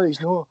fight for now.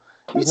 He's not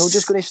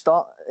just going to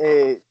start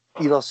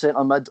either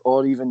centre mid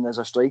or even as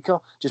a striker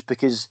just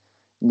because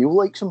Neil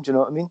likes him. Do you know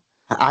what I mean?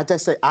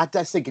 I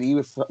disagree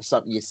with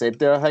something you said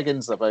there,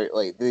 Higgins, about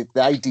like the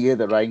idea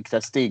that Ryan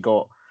Christie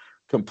got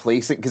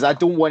complacent, because I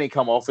don't want to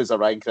come off as a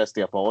Ryan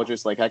Christie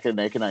apologist. Like, I can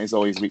recognise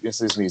all his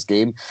weaknesses in his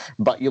game,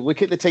 but you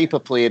look at the type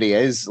of player he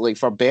is, like,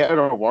 for better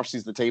or worse,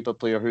 he's the type of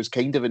player who's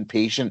kind of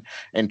impatient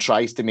and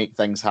tries to make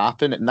things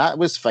happen, and that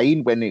was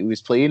fine when he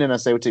was playing in a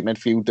Celtic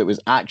midfield that was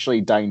actually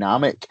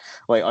dynamic,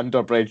 like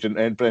under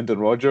Brendan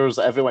Rodgers.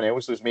 Everyone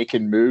else was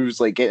making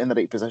moves, like getting in the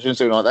right positions,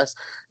 doing all this.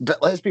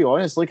 But let's be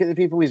honest, look at the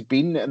people he's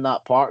been in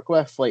that park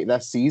with, like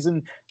this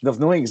season. They've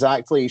not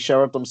exactly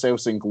showered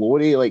themselves in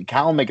glory. Like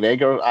Callum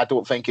McGregor, I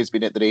don't think has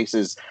been at the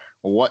races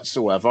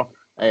whatsoever.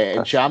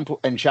 And Champ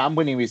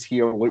when he was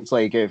here looked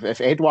like if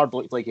Edward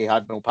looked like he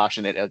had no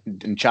passion,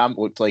 and Champ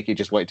looked like he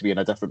just wanted to be in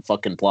a different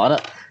fucking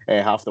planet,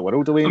 half the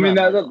world away. I mean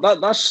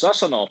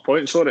that's another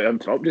point. Sorry to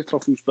interrupt you,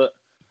 Truffles, but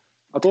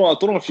I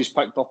don't know if you've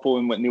picked up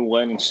on what Neil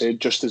Lennon said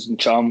just as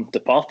Cham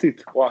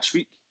departed last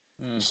week.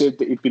 He said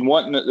that he'd been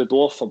wanting at the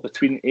door for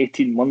between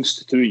 18 months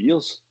to 2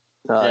 years.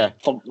 For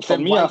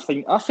me, I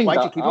think that's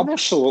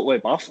absolutely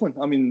baffling.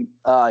 I mean,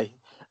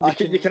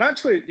 You can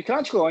actually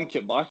link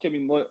it back. I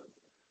mean, look,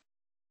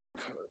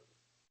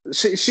 let's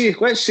say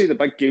the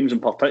big games in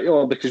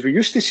particular, because we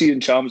used to see in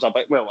Cham's I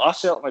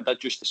certainly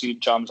did used to see in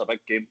Cham's a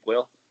big game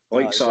player,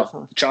 like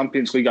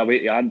Champions League away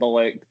to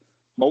Anderlecht,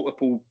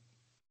 multiple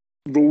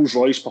Rolls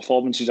Royce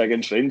performances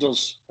against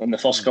Rangers in the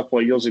first couple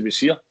of years he was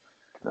here.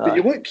 But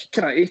you look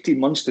kind of 18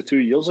 months to 2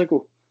 years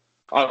ago.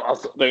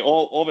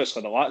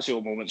 Obviously the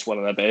Lazio moment's one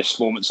of the best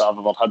moments I've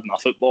ever had in a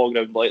football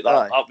ground like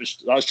that.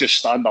 That's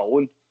just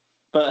standalone.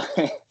 But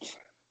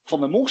for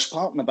the most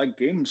part in the big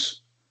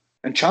games,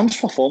 and Cham's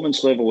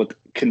performance level had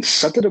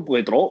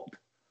considerably dropped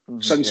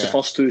since the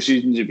first two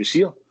seasons he was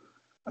here.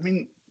 I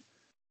mean,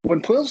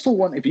 when players don't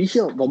want to be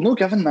here, they're not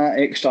given that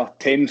extra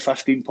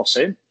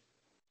 10-15%.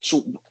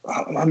 So,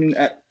 I mean,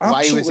 it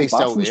absolutely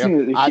baffles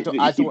me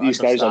that keep these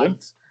guys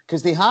around.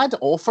 Because they had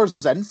offers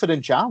in for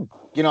N'Cham.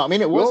 You know what I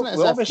mean? It wasn't as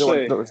if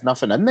there was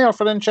nothing in there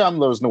for N'Cham.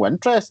 There was no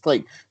interest.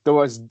 Like, there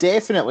was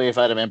definitely, if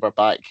I remember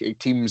back,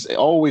 teams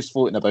always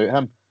floating about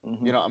him.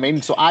 Mm-hmm. You know what I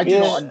mean? So I do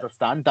not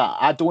understand that.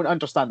 I don't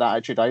understand that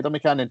attitude either,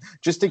 McCann. And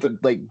just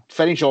to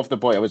finish off the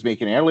point I was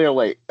making earlier,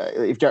 like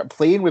if you're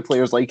playing with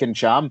players like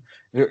N'Cham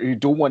who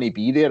don't want to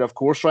be there, of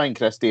course Ryan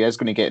Christie is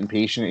going to get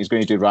impatient. He's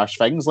going to do rash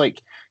things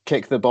like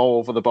kick the ball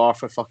over the bar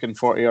for fucking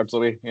 40 yards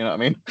away. You know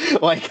what I mean?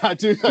 Like I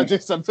do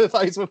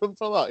sympathise with him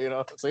for that. You know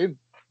what I'm saying?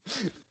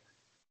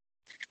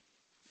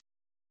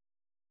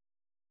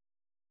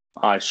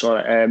 Aye,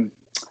 sorry.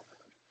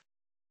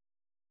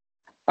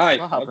 Aye,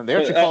 what happened there?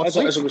 Did you fall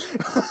asleep?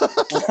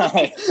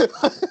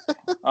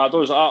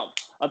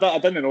 I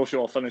didn't know if you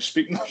were finished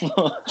speaking.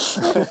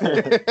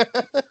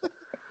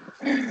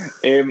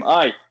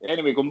 Aye.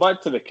 Anyway, going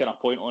back to the kind of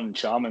point on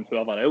Cham and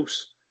whoever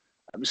else,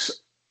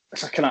 it's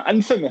a kind of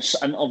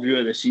infamous interview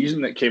of the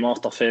season that came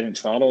after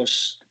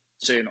Ferencváros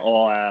saying,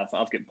 I've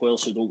got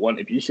players who don't want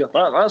to be here.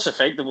 That's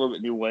effectively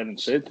what Neil Lennon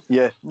said.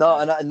 Yeah, no,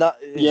 and that.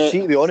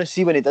 See, to be honest,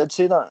 when he did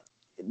say that,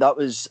 that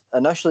was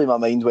initially my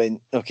mind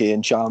went, okay,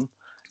 and Cham.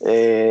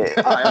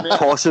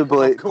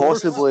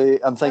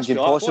 Possibly. I'm thinking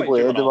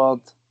possibly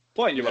Edward.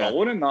 Point you were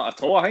alone in that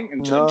at all. I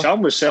think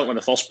Cham was certainly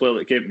the first player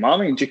that came to my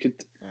mind. You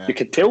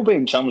could tell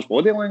by Cham's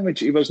body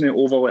language he wasn't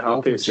overly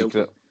happy at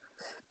Celtic.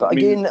 But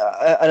again,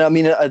 I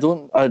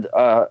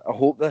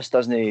hope this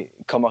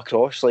doesn't come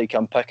across like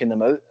I'm picking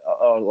them out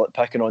or like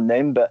picking on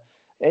them. But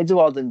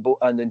Edward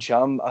and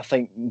Cham, I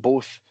think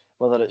both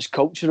whether it's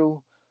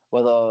cultural,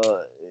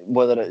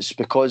 whether it's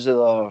because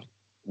of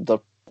their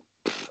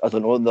I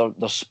don't know,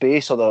 their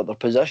space or their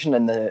position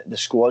in the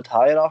squad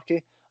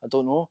hierarchy. I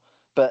don't know,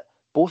 but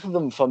both of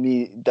them for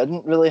me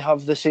didn't really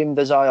have the same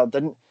desire.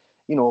 Didn't,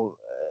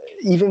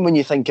 even when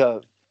you think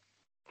of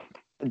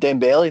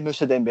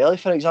Moussa Dembele,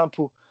 for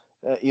example,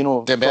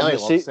 Dembele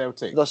loves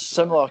Celtic. They're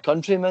similar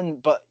countrymen,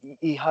 but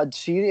he had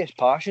serious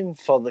passion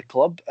for the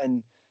club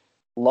and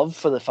love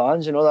for the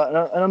fans and all that.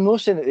 And I'm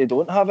not saying that they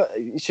don't have it.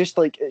 It's just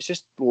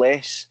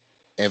less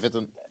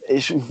evident.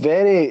 It's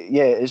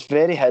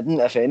very hidden,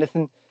 if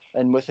anything.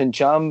 And with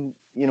Ntcham,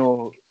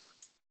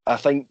 I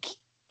think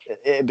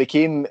it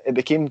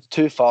became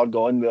too far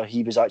gone where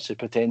he was actually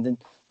pretending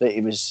that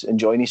he was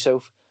enjoying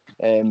himself.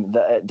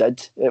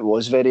 It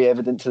was very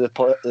evident to the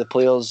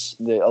players,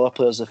 the other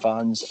players, the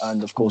fans,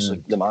 and of course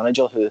the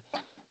manager who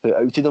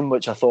outed him,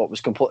 which I thought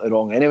was completely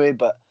wrong anyway.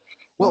 But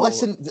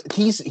listen,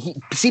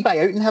 see by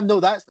outing him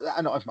though,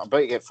 I know I'm about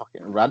to get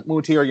fucking rant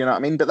mode here, you know what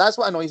I mean? But that's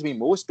what annoys me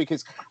most,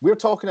 because we're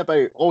talking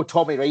about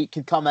Tommy Wright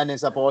could come in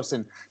as a boss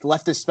and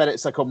lift his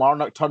spirits like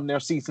Kilmarnock, turn their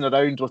season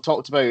around. We've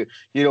talked about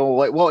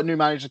like what a new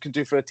manager can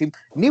do for a team.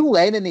 Neil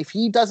Lennon, if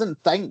he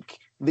doesn't think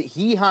that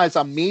he has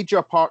a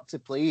major part to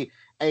play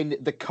in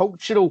the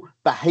cultural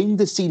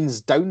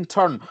behind-the-scenes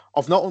downturn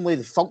of not only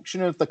the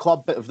function of the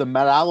club but of the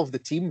morale of the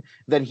team,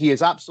 then he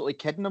is absolutely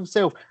kidding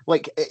himself.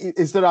 Like,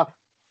 is it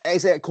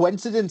a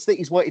coincidence that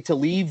he's wanted to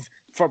leave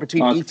for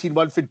between 18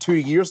 months and 2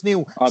 years,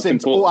 Neil? I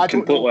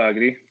completely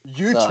agree.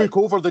 You took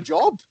over the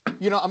job.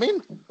 You know what I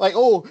mean? Like,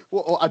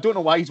 I don't know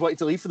why he's wanted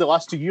to leave for the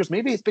last 2 years.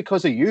 Maybe it's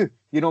because of you.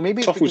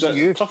 Maybe it's because of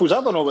you. Truffles,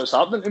 I don't know what's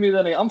happening to me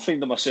then. I'm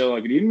finding myself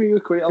agreeing with you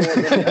quite a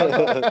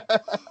lot.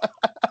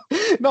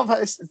 No,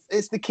 but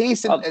it's the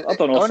case. I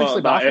don't know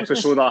if that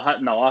episode I had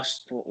in the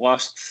last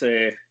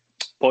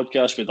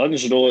podcast we done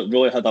has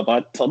really had a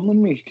bad turn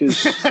on me,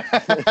 because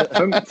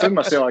I found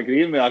myself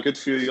agreeing with a good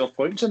few of your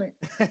points in it.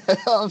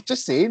 I'm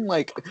just saying,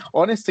 like,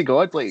 honest to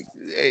God, like,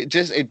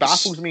 it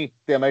baffles me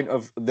the amount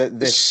of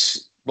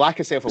this lack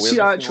of self-awareness.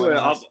 See, actually,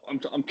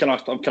 I'm kind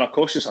of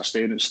cautious of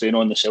staying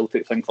on the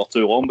Celtic thing for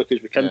too long,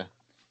 because we can. Yeah.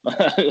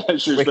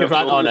 We can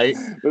rant all night.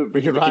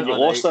 We can get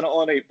lost in it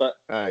all night. But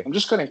aye. I'm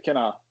just going to kind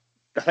of,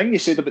 the thing you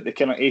said about the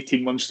kind of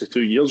 18 months to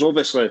 2 years,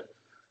 obviously,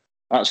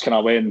 that's kind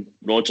of when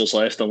Rodgers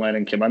left and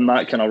Lennon came in,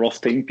 that kind of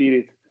rough time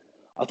period.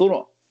 I don't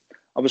know.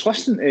 I was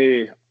listening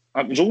to,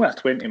 it was only a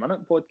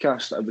 20-minute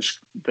podcast. It was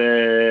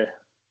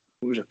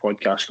what was the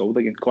podcast called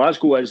again?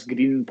 Glasgow is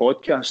Green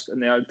podcast,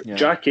 and they had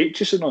Jack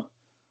Aitchison on.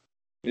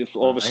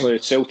 Obviously,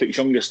 Celtic's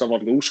youngest ever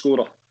goal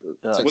scorer.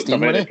 Looked a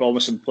very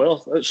promising player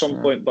at some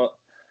point, but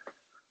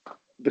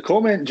the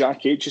comment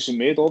Jack Aitchison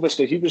made,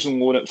 obviously, he was on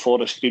loan at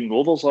Forest Green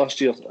Rovers last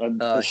year,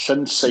 and has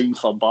since signed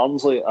for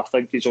Barnsley. I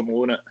think he's on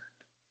loan at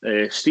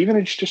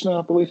Stevenage just now,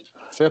 I believe.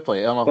 Fair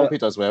play, I hope he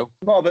does well.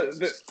 No, but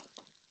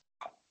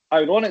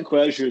ironically,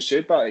 as you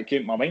said that, it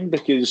came to my mind,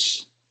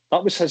 because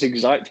that was his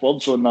exact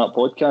words on that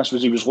podcast,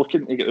 was he was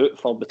looking to get out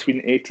for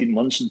between 18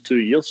 months and 2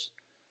 years,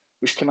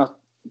 which kind of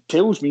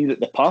tells me that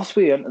the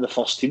pathway into the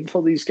first team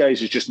for these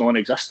guys is just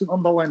non-existent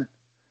under Lennon.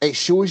 It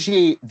shows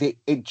you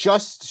it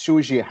just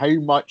shows you how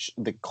much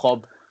the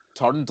club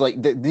turned.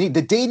 Like the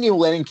day Neil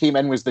Lennon came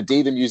in was the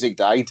day the music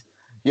died.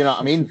 You know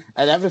what I mean?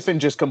 And everything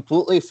just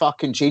completely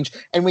fucking changed.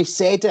 And we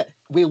said it.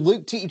 We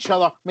looked at each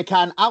other.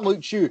 McCann, I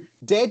looked you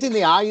dead in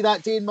the eye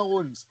that day in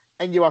Malone's,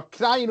 and you were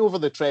crying over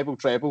the treble,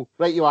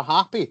 right? You were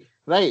happy,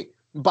 right?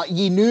 But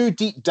you knew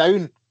deep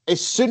down, as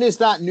soon as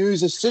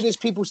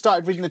people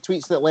started reading the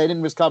tweets that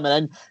Lennon was coming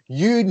in,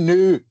 you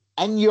knew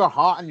in your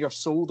heart and your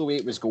soul the way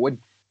it was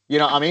going. You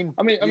know what I mean?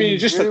 I mean, you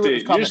just had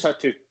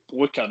to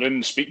look around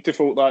and speak to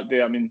folk that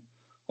day. I mean,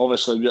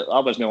 obviously, I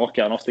wasn't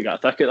lucky enough to get a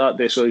ticket that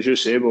day, so as you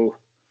say, we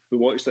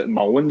watched it in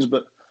Mullins,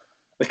 but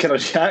the kind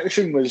of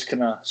reaction was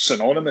kind of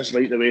synonymous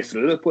right the way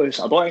through the place.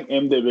 I don't think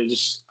anybody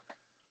was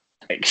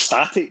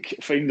ecstatic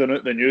finding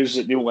out the news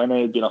that Neil Lennon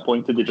had been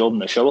appointed to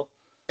Jordan Schiller.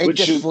 It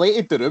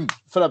deflated the room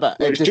for a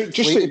bit.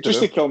 Just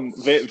to come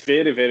very,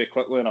 very, very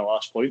quickly on our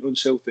last point on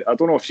Celtic, I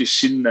don't know if you've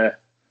seen the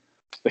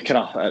kind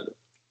of...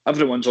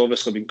 everyone's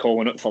obviously been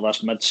calling it for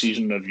this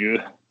mid-season review,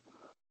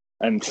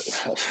 and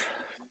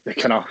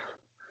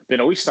they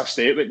released a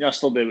statement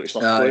yesterday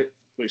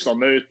which they're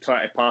now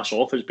trying to pass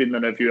off as being the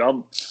review.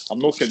 I'm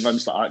not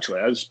convinced that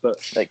actually is, but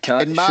it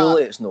can't.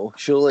 Surely it's no.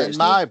 In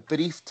my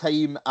brief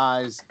time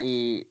as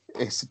a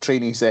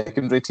trainee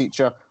secondary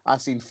teacher,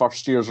 I've seen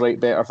first years write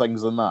better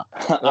things than that.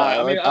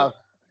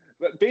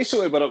 But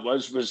basically what it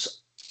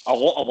was a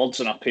lot of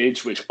words on a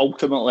page which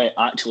ultimately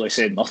actually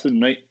said nothing,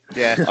 right?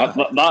 Yeah.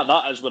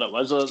 that is what it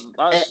was.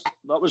 That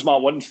was my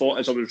one thought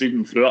as I was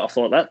reading through it. I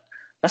thought that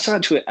this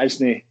actually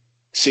isn't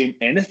saying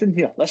anything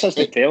here. This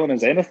isn't telling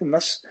us anything.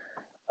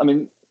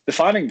 The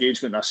fan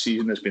engagement this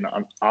season has been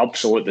an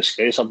absolute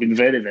disgrace. I've been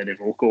very, very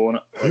vocal on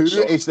it. Who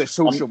is the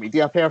social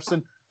media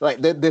person?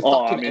 Like the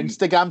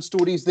Instagram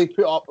stories they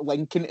put up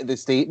linking to the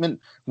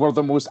statement were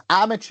the most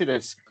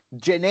amateurish,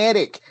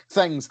 generic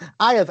things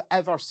I have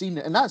ever seen,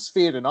 and that's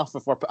fair enough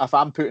if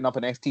I'm putting up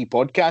an FT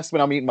podcast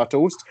when I'm eating my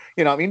toast,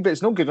 you know what I mean? But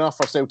it's not good enough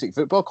for Celtic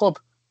Football Club.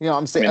 You know what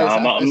I'm saying?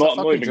 I'm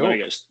not even going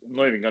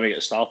to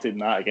get started in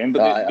that again.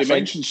 But they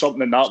mentioned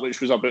something in that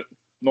which was about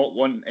not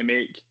wanting to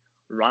make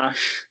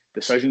rash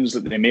decisions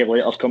that they may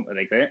later come to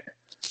regret.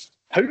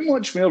 How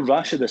much more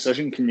rash a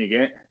decision can you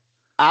get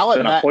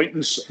than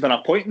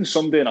appointing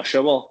somebody in a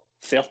shower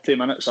 30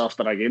 minutes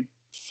after a game?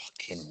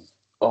 Fucking.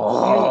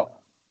 I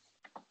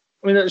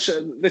mean,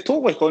 they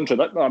totally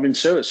contradict that. I mean,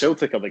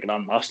 Celtic are the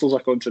Grand Masters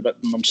of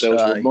contradicting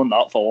themselves. We've known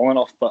that for long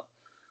enough. But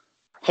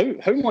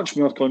how much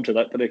more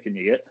contradictory can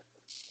you get?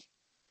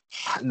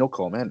 No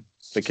comment.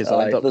 Because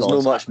there's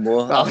no much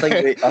more. I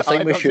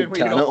think we should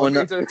can it on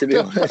it, to be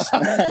honest.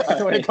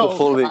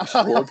 Before we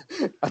explode.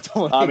 I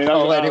don't want to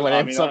call anyone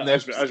in something.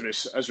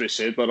 As we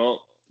said, but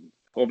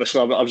obviously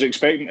I was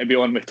expecting to be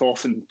on with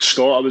Toff and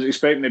Scott. I was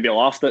expecting to be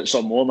laughed at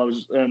some more,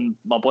 and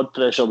my blood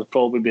pressure would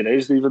probably be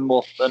raised even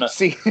more.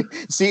 See,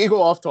 to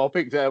go off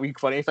topic, the wee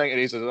funny thing it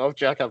is enough,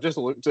 Jack. I've just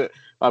looked at.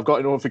 I've got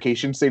a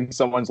notification saying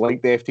someone's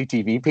liked the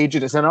FTTV page,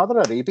 and it's another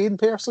Arabian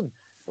person.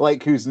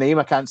 Like whose name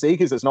I can't say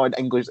because it's not in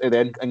English,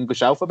 the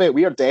English alphabet.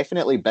 We are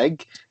definitely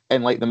big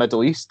in like the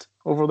Middle East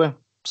over there.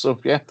 So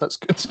yeah, that's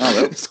good.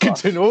 It's good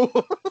to know.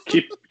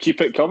 Keep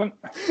it coming.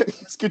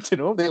 It's good to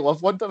know. They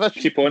love One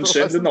Division. Keep on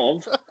sending the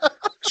love.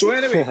 So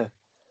anyway,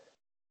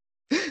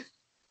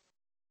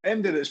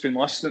 anybody that's been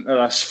listening to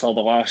this for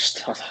the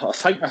last, I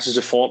think this is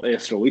the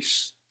 40th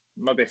release,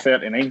 maybe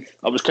 39th.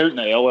 I was counting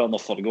it earlier and I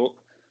forgot.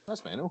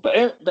 That's mental.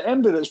 But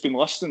anybody that's been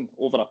listening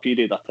over a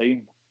period of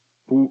time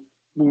will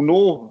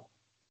know,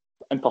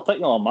 in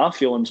particular my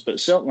feelings, but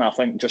certainly I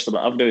think just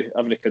about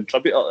every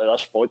contributor to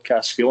this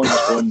podcast feelings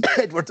on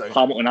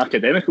Hamilton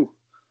Academical.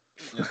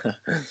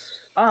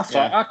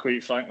 I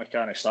quite frankly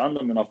can't stand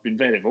them, and I've been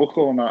very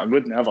vocal on that. I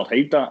wouldn't ever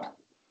hide that.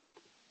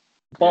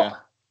 But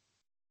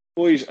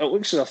boys, it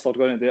looks as if they're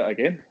going to do it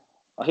again.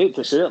 I hate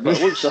to say it, but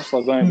it looks as if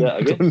they're going to do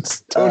it again.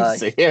 Don't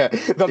say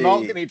it. They're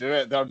not going to do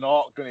it. They're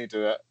not going to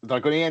do it. They're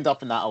going to end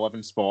up in that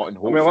 11th spot, and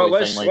hopefully.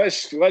 I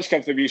mean, let's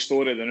give the wee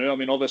story now. I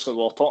mean, obviously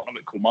we were talking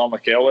about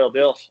Kilmarnock earlier.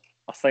 There,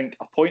 I think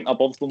a point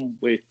above them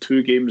with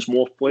 2 games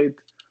more played.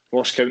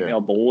 Ross County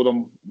are below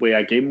them with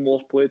a game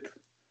more played,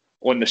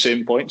 on the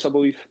same points, I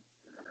believe.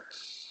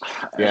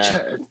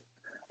 Yeah.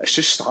 It's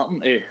just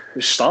starting to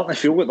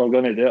feel like they're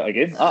going to do it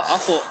again. I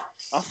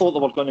thought they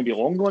were going to be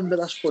long gone by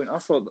this point. I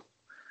thought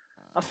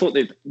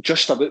they'd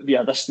just about be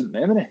a distant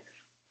memory.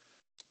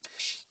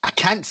 I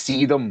can't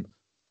see them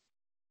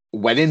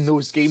winning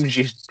those games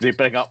they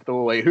bring up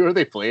though. Like, who are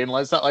they playing?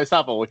 Let's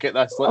have a look at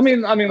this.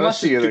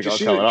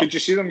 Could you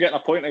see them getting a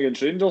point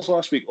against Rangers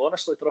last week?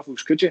 Honestly,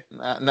 Truffles, could you?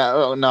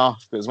 No.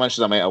 As much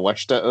as I might have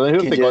wished it.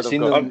 Could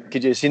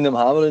you have seen them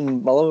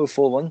hammering Motherwell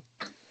 4-1?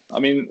 I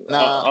mean,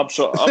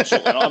 absolutely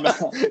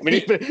not. I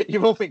mean,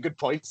 you've all made good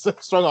points.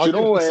 Strong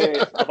arguments.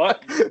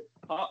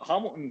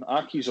 Hamilton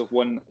Accies have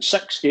won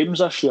 6 games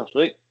this year,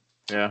 right?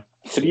 Yeah.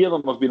 3 of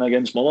them have been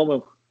against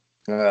Motherwell.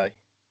 Aye.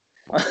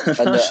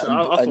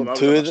 And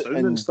 2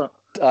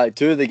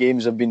 of the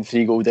games have been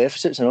 3-goal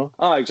deficits, you know?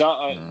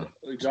 Exactly.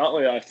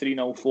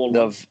 3-0, 4-1.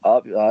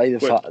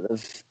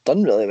 They've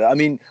done really well. I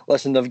mean,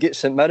 listen, they've got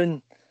St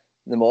Mirren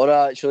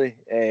tomorrow, actually.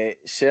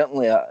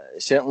 Certainly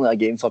a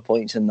game for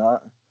points in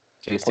that.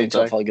 Points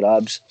up for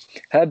grabs.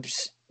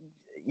 Hibs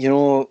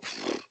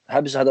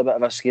had a bit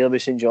of a scare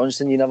with St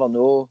Johnstone. You never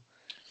know.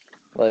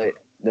 Like,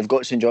 they've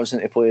got St Johnstone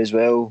to play as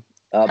well.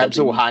 Hibs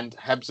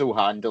will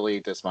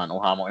handily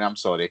dismantle Hamilton. I'm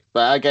sorry,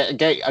 but I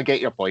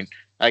get your point.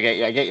 I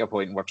get your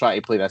point. We're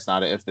trying to play this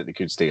narrative that they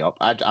could stay up.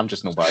 I'm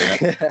just not buying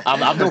it. I'm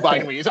not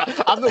buying what you're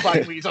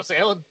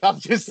selling. I'm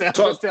just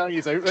telling you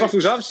outright.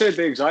 Truffles, I've said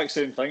the exact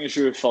same thing as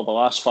you for the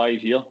last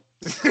 5 years.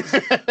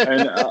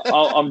 And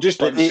I'm just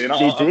saying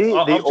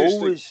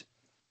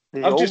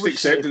I've just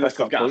accepted if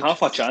they've got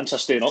half a chance of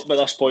staying up by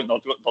this point,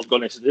 they're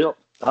going to do it.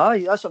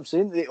 Aye, that's what I'm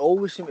saying. They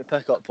always seem to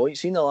pick up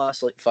points. In the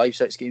last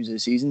 5-6 games of the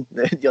season,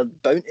 you're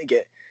bound to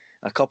get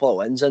a couple of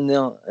wins in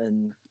there,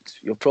 and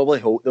they'll probably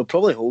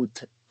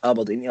hold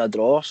Aberdeen to a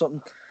draw or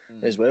something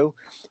as well.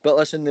 But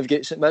listen, they've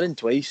got St Mirren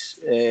twice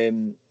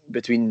from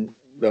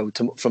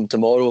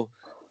tomorrow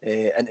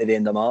into the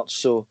end of March.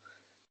 So,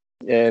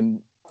 I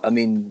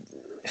mean,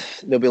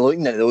 they'll be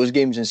looking at those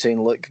games and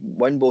saying, look,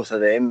 win both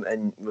of them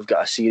and we've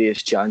got a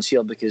serious chance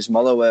here, because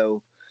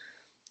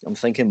I'm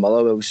thinking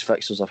Motherwell's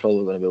fixtures are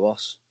probably going to be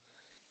worse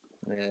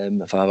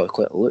if I have a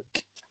quick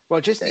look.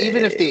 Well, just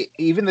even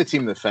the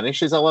team that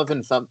finishes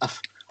 11th,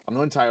 I'm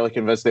not entirely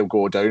convinced they'll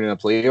go down in a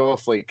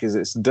playoff, because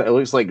it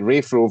looks like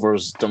Raith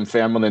Rovers,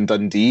 Dunfermline and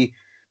Dundee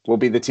will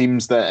be the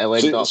teams that will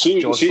end up.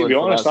 To be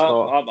honest,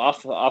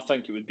 I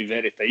think it would be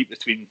very tight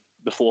between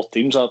the 4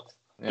 teams.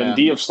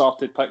 Dundee have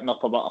started picking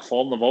up a bit of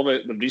form.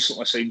 They've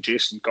recently signed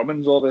Jason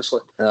Cummins,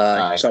 obviously.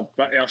 It's a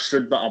bit of a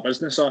shrewd bit of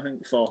business, I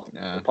think,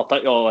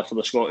 particularly for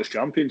the Scottish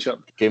Championship.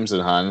 Games in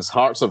hands.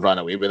 Hearts have ran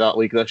away with that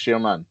league this year,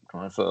 man.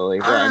 Let's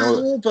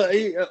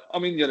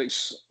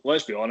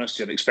be honest,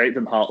 you're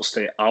expecting Hearts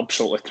to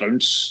absolutely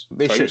trounce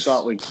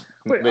that league.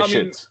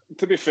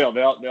 To be fair,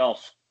 they are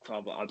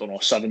I don't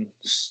know,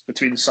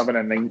 between 7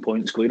 and 9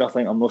 points clear. I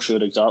think I'm not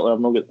sure exactly. I've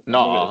not got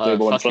the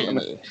table in front of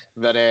me.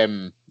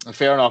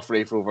 Fair enough,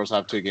 Raith Rovers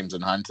have 2 games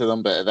in hand to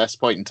them, but at this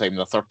point in time,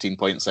 they're 13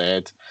 points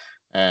ahead.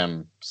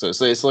 So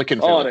it's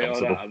looking fairly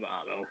comfortable.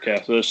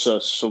 Okay.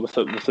 So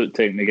without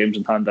taking the games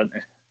in hand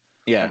into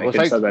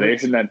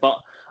consideration then.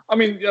 But, I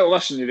mean,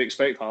 listen, you'd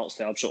expect Hearts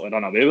to absolutely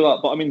run away with that.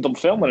 But, I mean,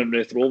 Dunfermline and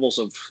Raith Rovers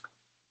have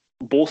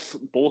both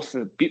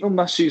beaten them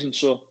this season,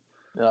 so...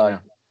 Yeah.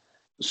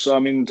 So, I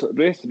mean,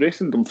 Raith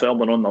and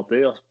Dunfermline on their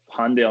day are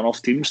handy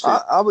enough teams to...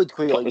 I would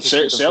quite like to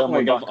see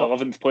certainly give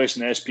 11th place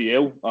in the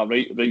SPL a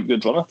right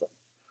good run at it.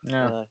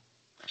 Yeah.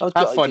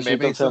 Have fun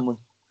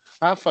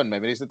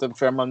memories of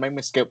Dunfermline. Mind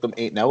we scalped them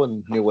 8-0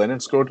 and Neil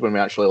Lennon scored when we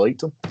actually liked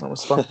them. That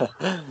was fun.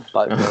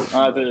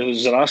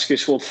 Zaraski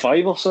scored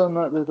 5 or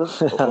something that they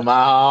did.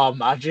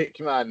 Magic,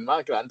 man.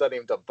 My granddad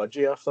named a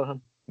budgie after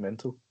him.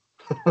 Mental.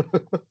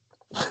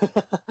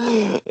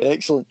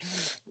 Excellent.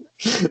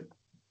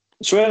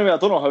 So anyway, I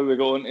don't know how we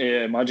got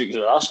into Magic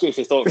Zaraski if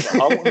you thought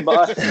about Hamilton,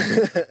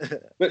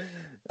 but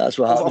that's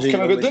what happens. I've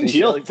kind of got down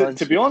here.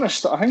 To be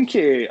honest, I think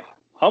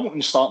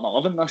Hamilton's starting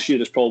 11 this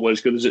year is probably as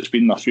good as it's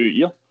been in a few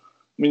years. I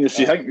mean, if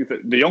you think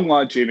the young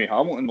lad Jamie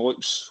Hamilton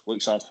looks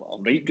a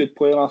right good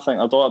player, I think.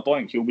 I don't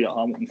think he'll be at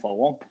Hamilton for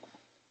long.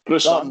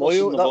 Bruce Anderson,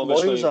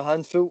 Moyle's a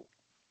handful.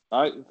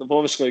 They've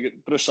obviously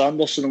got Bruce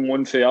Anderson on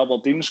loan for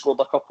Aberdeen, scored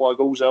a couple of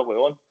goals early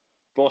on.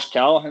 Ross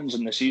Callaghan's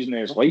in the season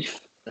of his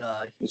life.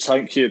 I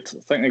think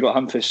they got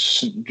him for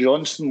St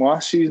Johnstone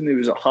last season. He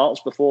was at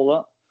Hearts before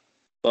that,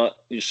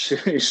 but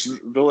he's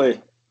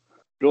really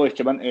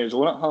come into his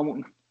own at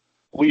Hamilton.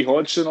 Lee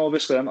Hodgson,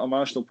 obviously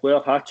international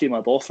player. Hakeem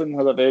Adoffin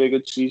had a very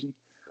good season.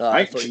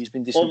 I thought he's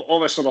been decent.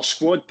 Obviously, their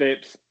squad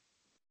depth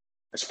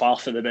is far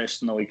from the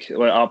best in the league.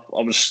 Like I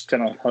was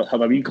kind of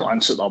had a wee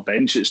glance at their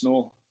bench. It's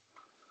all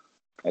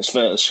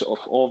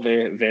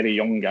very, very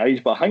young guys,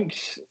 but I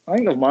think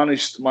they've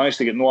managed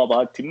to get a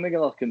bad team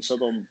together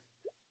considering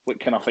what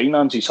kind of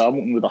finances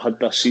Hamilton would have had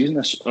this season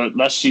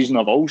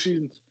of all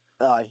seasons.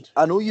 Aye,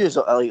 I know you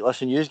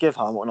listen. You give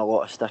Hamilton a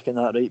lot of stick in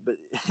that, right? But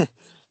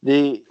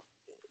they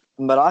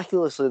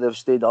miraculously they've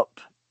stayed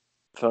up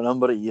for a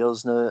number of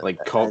years now,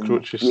 like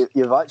cockroaches.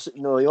 You've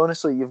actually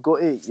honestly, you've got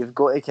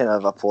to kind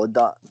of applaud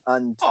that.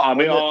 And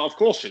of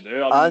course you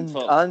do. And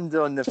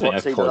on the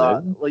flip side of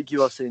that, like you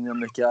were saying there,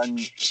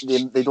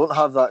 McCann, they don't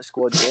have that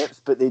squad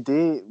depth, but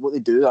what they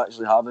do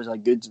actually have is a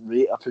good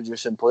rate of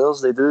producing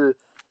players. They do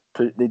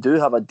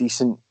have a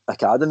decent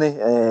academy,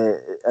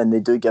 and they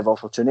do give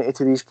opportunity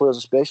to these players,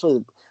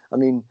 especially. I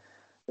mean,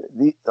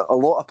 a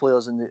lot of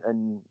players in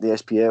the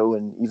SPL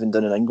and even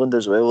down in England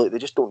as well, like they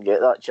just don't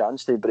get that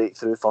chance to break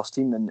through first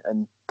team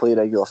and play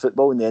regular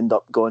football, and they end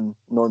up going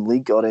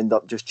non-league or end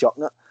up just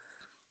chucking it,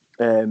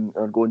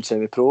 or going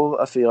semi-pro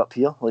if they're up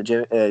here, like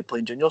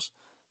playing juniors.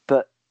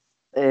 But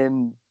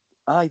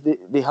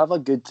they have a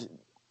good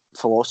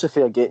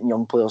philosophy of getting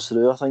young players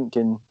through, I think,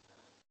 and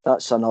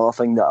that's another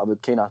thing that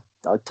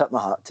I'd tip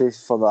my hat to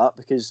for that,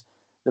 because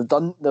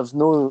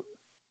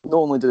not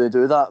only do they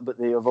do that, but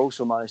they have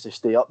also managed to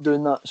stay up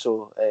doing that.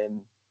 So,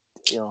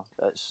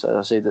 it's, as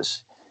I said,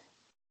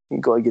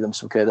 you've got to give them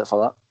some credit for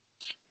that.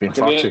 I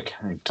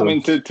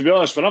mean, to be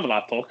honest, whenever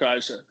I talk,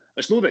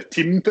 it's not the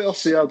team per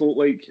se I don't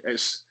like.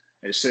 It's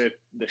the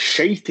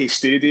shitey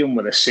stadium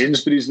with the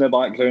Sainsbury's in the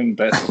background,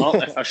 the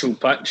artificial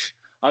pitch.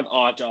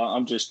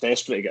 I'm just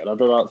desperate to get rid of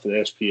that for the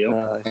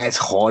SPL. It's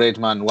horrid,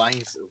 man. Why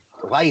is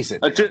it?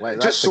 It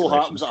just so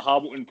happens that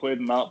Hamilton played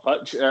in that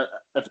pitch.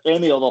 If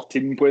any other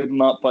team played in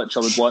that pitch,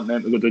 I would want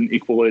them to go down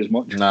equally as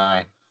much.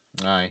 Aye.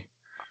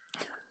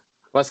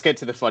 Let's get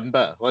to the fun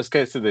bit. Let's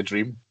get to the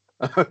dream.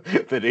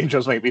 The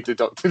Rangers might be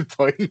deducted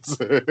points.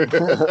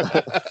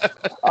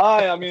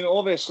 I mean,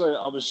 obviously,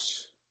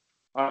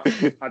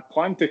 I'd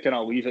planned to kind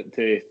of leave it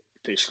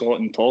to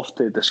Scott and Toff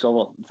to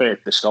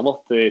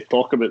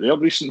talk about their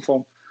recent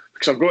form,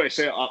 because I've got to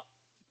say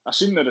I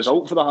seen the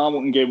result for the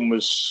Hamilton game and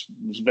was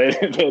very,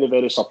 very,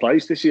 very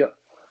surprised to see it.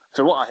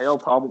 For what I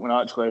heard, Hamilton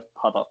actually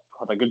had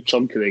a good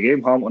chunk of the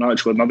game. Hamilton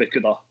actually maybe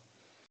could have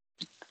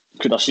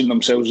seen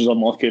themselves as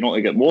unlucky not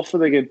to get more for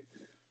the game.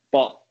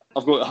 But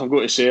I've got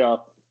to say,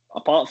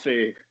 apart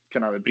from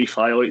kind of the brief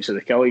highlights of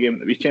the Kelly game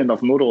at the weekend,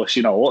 I've not really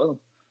seen a lot of them.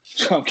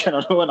 So I'm kind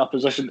of not in a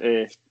position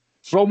to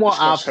from what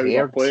I've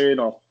heard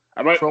playing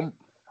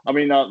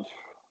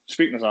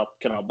speaking as a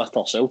kind of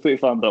bitter Celtic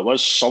fan, but it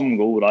was some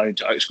goal Ryan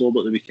Jack scored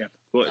at the weekend.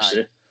 What to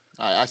say?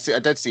 I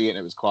did see it and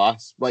it was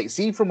class. Like,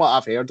 see, from what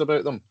I've heard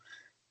about them,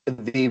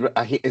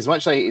 as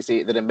much as I hate to say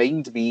it, they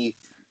remind me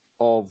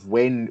of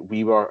when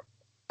we were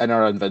in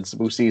our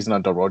invincible season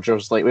under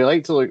Rodgers. Like, we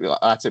like to look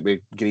at it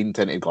with green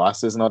tinted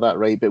glasses and all that,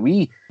 right? But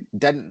we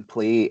didn't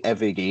play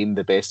every game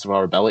the best of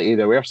our ability.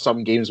 There were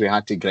some games we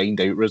had to grind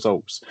out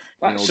results.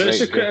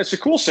 It's a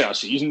cool set of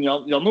season.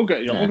 You're not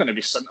going to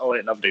be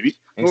scintillating every week.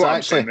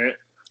 Exactly.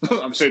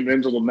 I'm saying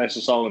Rangers have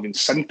necessarily been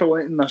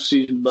scintillating this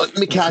season, but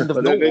they have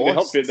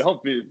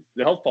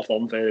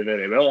performed very,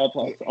 very well.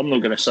 I'm not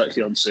going to sit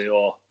here and say,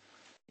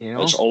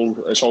 it's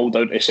all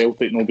down to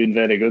Celtic not being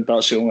very good.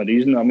 That's the only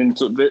reason. I mean,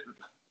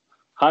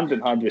 hand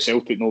in hand with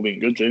Celtic not being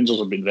good, Rangers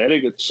have been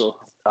very good.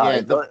 So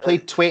they've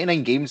played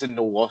 29 games and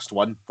no lost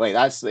one. Like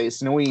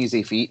it's no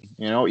easy feat,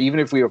 you know. Even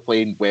if we were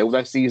playing well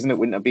this season, it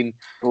wouldn't have been.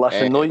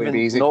 Listen,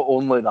 not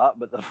only that,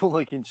 but they've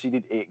only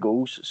conceded 8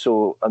 goals.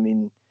 So I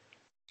mean,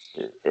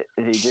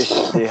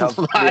 they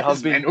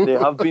have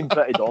been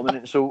pretty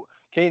dominant. So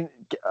I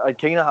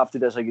kind of have to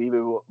disagree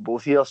with what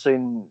both of you are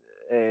saying.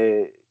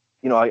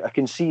 You know, I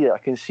can see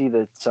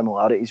the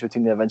similarities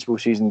between the Invincible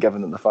season,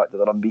 given the fact that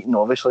they're unbeaten,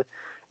 obviously.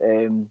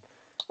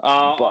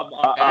 But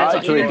I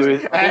actually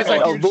do.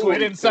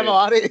 Although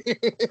similarity.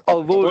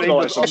 Although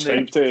Rangers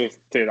subscribe to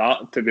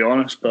that, to be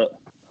honest, but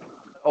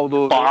I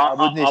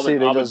wouldn't say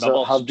Rangers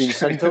have been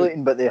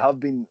scintillating, but they have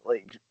been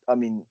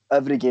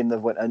every game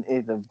they've went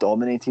into, they've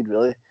dominated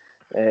really,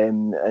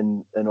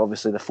 and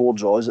obviously the 4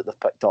 draws that they've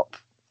picked up,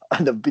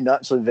 and they've been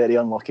actually very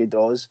unlucky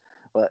draws.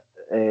 But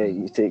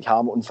you take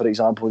Hamilton for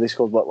example, they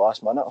scored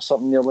last minute or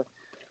something nearly.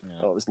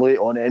 Yeah. It was late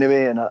on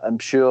anyway, and I'm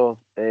sure.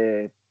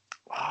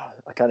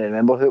 I can't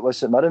remember who it was.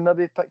 St Mirren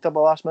maybe picked up a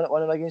last minute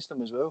winner against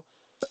them as well.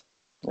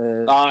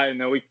 In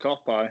the League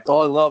Cup, aye.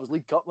 Oh no, it was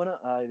League Cup, wasn't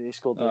it? Aye, they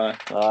scored. Aye.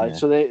 Yeah.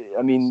 So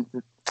they've been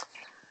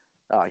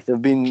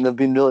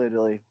really,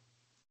 really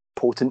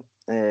potent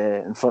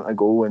in front of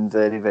goal and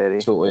very, very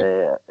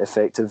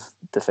effective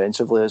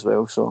defensively as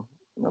well. So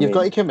you've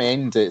got to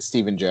commend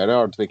Steven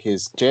Gerrard,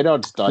 because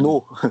Gerrard's done.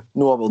 No, I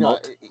will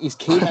not. He's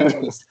came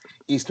in.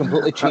 He's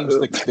completely changed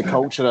the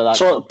culture of that.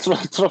 So,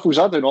 Truffles,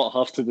 I do not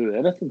have to do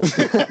anything,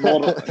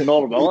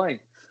 nor will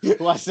I.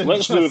 Let's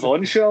move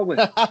on, shall we?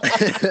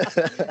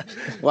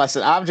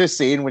 Listen, I'm just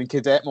saying, when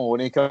Cadet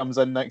Maloney comes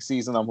in next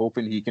season, I'm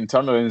hoping he can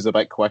turn around a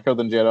bit quicker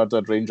than Gerrard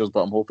did Rangers,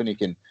 but I'm hoping he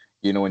can,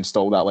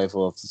 install that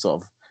level of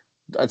sort of,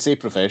 I'd say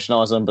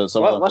professionalism, but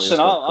some. Listen,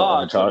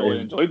 I actually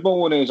really enjoyed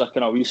Maloney as a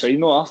kind of wee side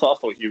note. I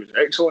thought he was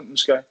excellent in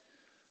Sky.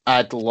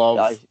 I'd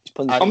love.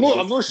 I'm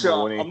not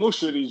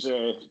sure he's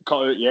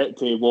cut out yet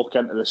to walk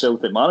into the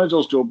Celtic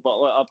manager's job, but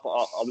I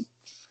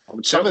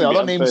would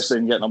certainly be interested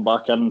in getting him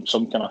back in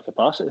some kind of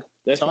capacity.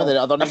 Definitely. Some of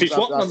the other names if he's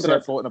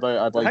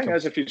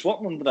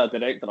working under a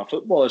director of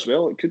football as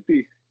well, it could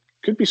be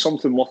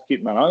something worth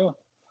keeping an eye on.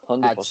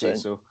 100%. I'd say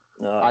so.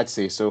 I'd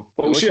say so.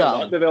 But we'll see how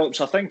that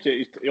develops. I think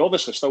he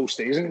obviously still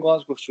stays in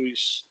Glasgow, so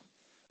he's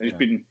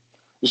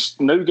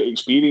now got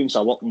experience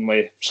of working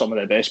with some of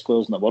the best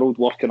players in the world,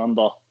 working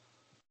under.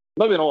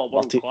 Maybe not a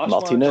world-class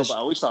manager,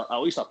 but at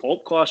least a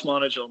top-class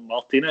manager,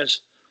 Martinez.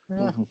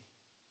 Mm-hmm.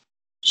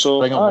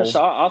 So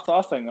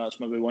I think that's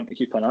maybe one to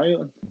keep an eye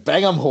on.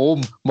 Bring him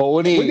home,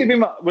 Maloney.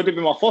 Would it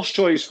be my first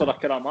choice for a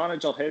kind of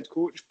manager, head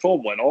coach?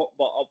 Probably not,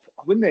 but I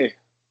wouldn't.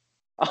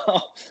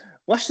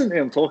 Listening to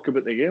him talk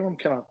about the game, I'm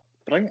kind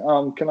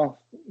of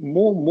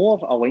more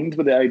aligned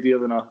with the idea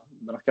than I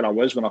kind of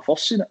was when I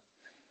first seen it.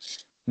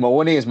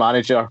 Maloney is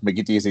manager,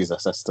 McGeady is his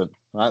assistant.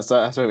 That's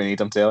what we need,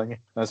 I'm telling you.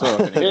 That's what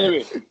we need.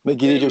 Anyway,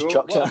 McGeady just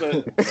chucks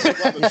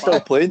it. He's still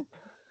playing.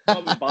 What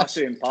about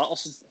Bassey and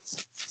Patterson?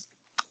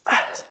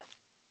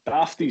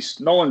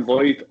 Drafties, null and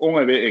void,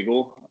 only way to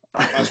go.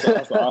 That's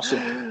what I say.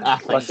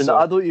 Listen,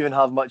 I don't even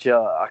have much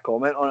of a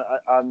comment on it.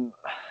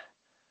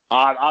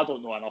 I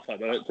don't know enough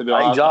about it, to be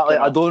honest. Exactly,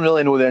 I don't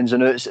really know the ins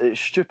and outs. It's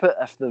stupid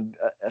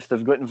if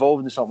they've got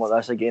involved in something like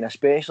this again,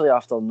 especially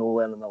after no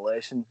learning a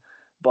lesson.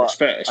 But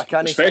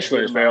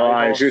especially as well,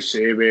 as you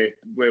say, with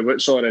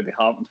what's already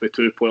happened with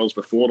 2 players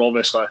before.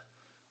 Obviously,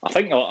 I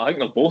think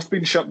they've both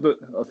been shipped out.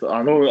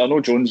 I know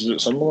Jones is at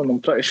Sunderland. I'm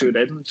pretty sure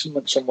Edmondson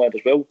went somewhere as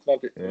well.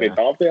 Maybe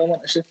Derby, I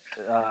want to say.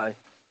 Aye.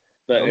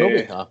 But they'll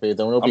be happy.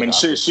 They'll be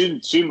happy.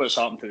 Seeing what's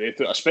happened today,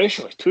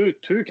 especially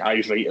two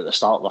guys right at the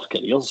start of their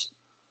careers.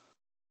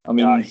 I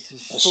mean,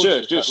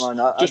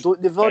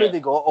 they've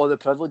already got all the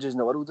privileges in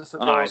the world of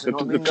football.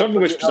 The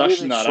privileged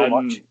position they're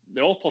in,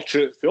 the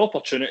opportunity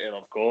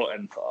they've got,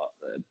 and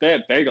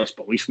beggars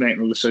belief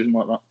making a decision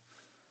like that.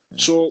 Yeah.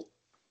 So,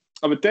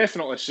 I would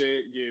definitely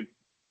say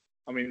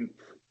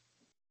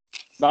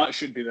that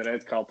should be the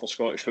red card for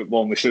Scottish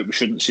football, and we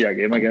shouldn't see a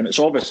game again. It's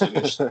obviously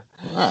just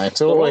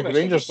totally.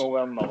 Rangers not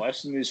learning a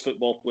lesson. These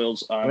football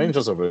players,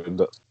 Rangers have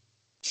ruined it.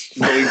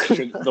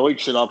 The league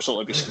should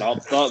absolutely be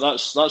scrapped.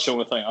 That's the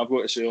only thing I've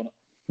got to say on it.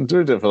 Do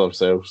it for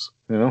themselves,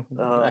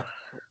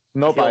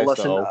 Not biased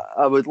at all.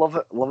 I would love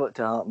it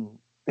to happen.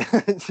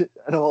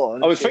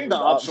 I would find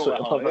that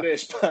absolutely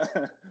hilarious,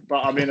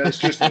 but I mean, it's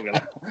just not gonna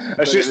happen.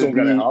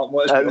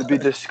 It would be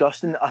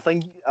disgusting. I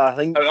think for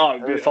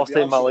the first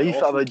time in my life,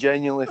 awful. I would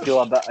genuinely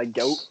feel a bit of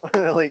guilt,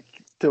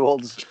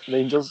 towards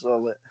Rangers.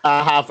 So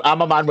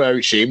I'm a man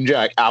without shame,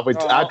 Jack.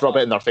 I'd rub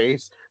it in their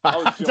face. I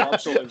would feel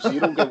absolutely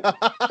zero guilt.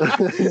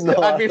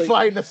 I'd be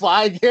flying the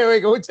flag. Here we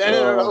go, 10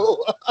 in a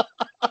row.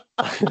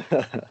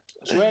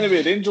 So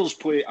anyway, Rangers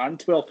play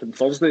Antwerp on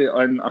Thursday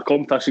in a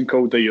competition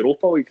called the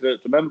Europa League.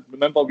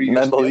 Remember we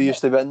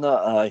used to win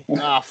that?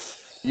 Aye.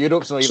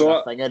 Europe's not even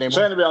a thing anymore.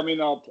 So anyway, I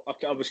mean, I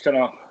was kind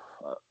of,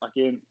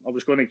 again, I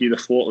was going to give the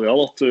floor to the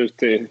other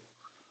to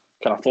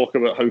kind of talk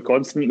about how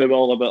confident they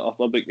were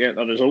about getting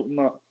a result in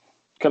that.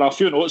 Kind of a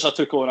few notes I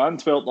took on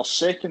Antwerp. They're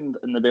second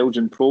in the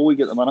Belgian Pro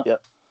League at the minute.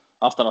 Yep.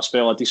 after a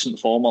spell of decent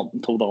form up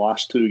until the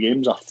last two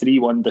games, a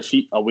 3-1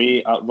 defeat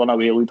away at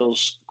runaway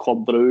leaders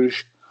Club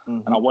Brugge,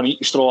 and a one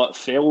each draw at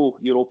fellow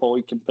Europa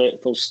League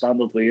competitors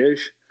Standard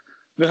Liège.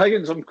 Now,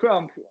 Higgins, I'm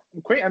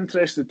quite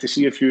interested to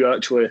see if you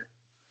actually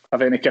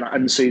have any kind of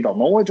insider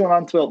knowledge on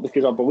Antwerp,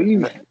 because I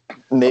believe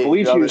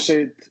you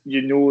said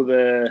you know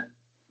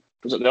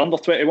was it the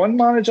under-21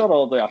 manager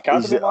or the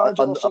academy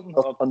manager or something?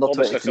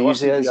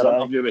 Under-23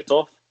 interview with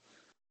Toff.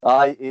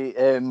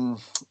 I'm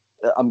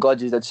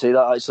glad you did say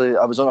that. Actually,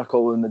 I was on a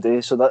call in the day,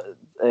 so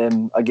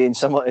that again,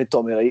 similar to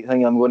Tommy Wright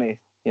thing, I'm going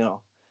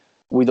to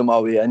weed my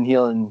way in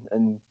here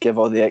and give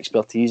all the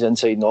expertise,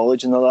 inside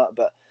knowledge, and all that.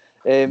 But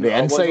the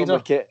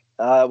insider.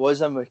 I was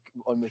on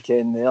with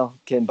Ken there,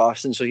 Ken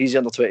Baston. So he's the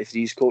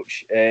under-23s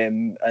coach,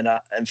 and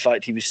in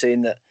fact, he was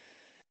saying that,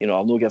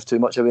 I'll not give too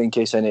much away in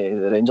case any of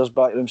the Rangers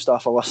backroom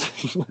staff are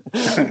listening.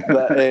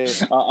 But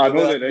I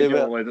know they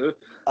regularly do.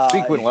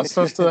 Frequent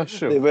listeners to this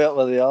show. They were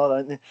where they are,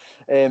 aren't they?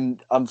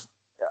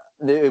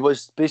 It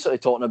was basically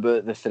talking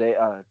about the threat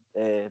of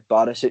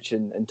Barisic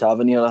and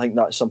Tavernier. I think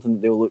that's something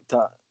that they looked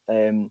at.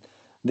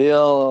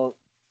 They're,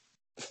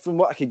 from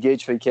what I could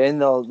gauge from Ken,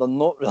 they're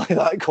not really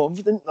that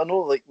confident. They're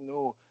not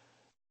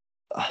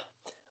I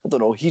don't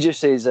know. He just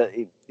says that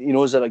he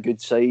knows they're a good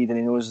side, and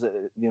he knows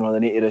that they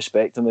need to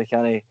respect them. They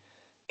can't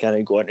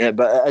go into it,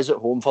 but it is at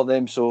home for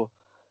them. So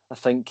I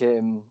think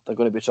they're going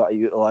to be trying to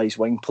utilise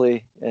wing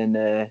play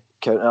and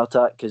counter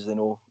attack, because they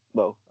know.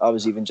 Well, I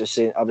was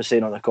saying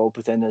on the call,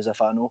 pretending as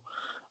if I know.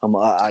 I'm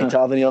like,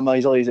 Tavernier,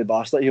 miser, he's a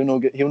bastard. He'll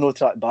no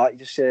track back.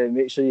 Just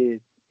make sure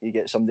you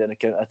get somebody in a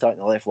counter attack in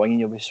the left wing, and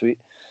you'll be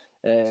sweet.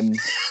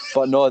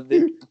 But no,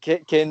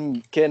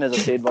 Ken, as I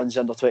said, runs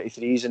under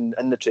 23s, and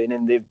in the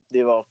training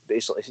they were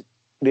basically,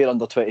 their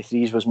under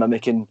 23s was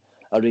mimicking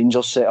a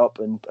Rangers setup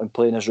and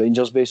playing as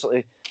Rangers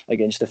basically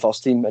against the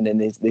first team, and then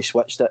they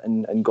switched it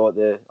and got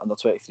the under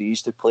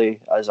 23s to play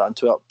as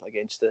Antwerp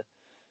against the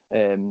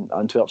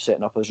Antwerp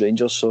setting up as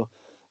Rangers. So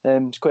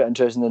it's quite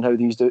interesting in how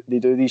they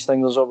do these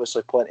things. There's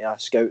obviously plenty of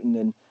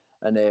scouting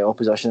and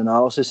opposition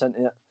analysis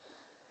into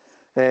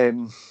it,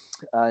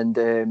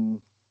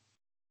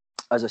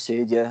 as I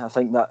said, I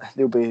think that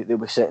they'll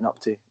be setting up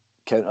to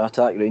counter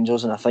attack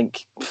Rangers, and I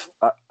think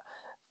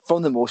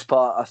from the most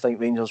part, I think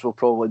Rangers will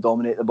probably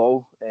dominate the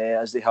ball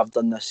as they have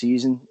done this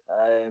season.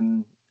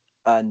 And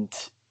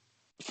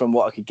from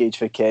what I could gauge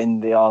for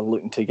Ken, they are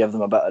looking to give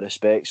them a bit of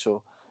respect.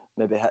 So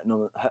maybe hitting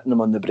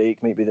them on the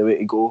break might be the way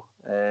to go.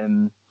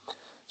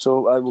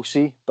 So I will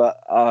see.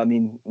 But I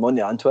mean, I'm on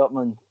the Antwerp,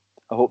 man.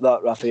 I hope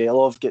that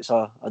Rafaelov gets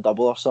a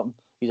double or something.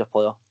 He's a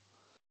player.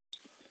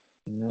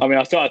 I mean,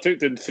 I took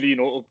the three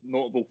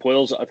notable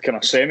players that I'd kind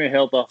of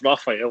semi-heard of.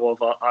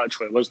 Rafaelov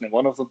actually wasn't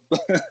one of them.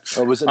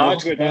 Oh, was it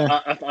not?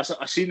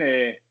 I seen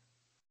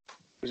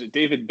was it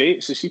David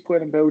Bates? Is he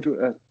playing in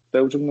Belgium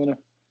now?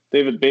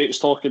 David Bates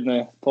talking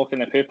the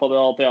paper the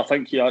other day. I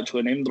think he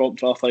actually name dropped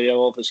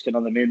Rafaelov as kind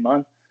of the main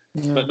man.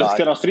 Yeah. But there's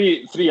kind of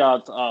three I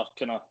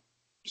kind of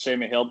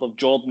semi-heard of: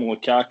 Jordan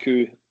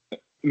Lukaku,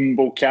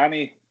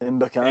 Mbokani,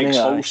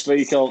 ex-Hull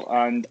striker,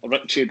 and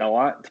Richie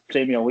Dalat,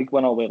 Premier League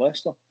winner with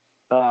Leicester.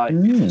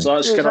 So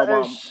that's kind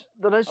of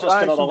there is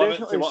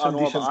limit to what I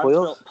know about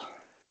Antwerp.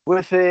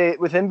 With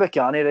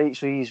Mbokani, right?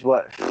 So he's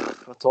what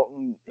we're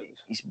talking.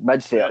 He's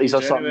mid-30s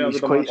or something.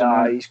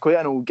 He's quite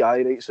an old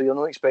guy, right? So you're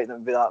not expecting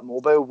him to be that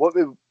mobile. What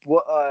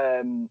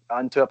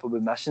Antwerp will be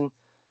missing,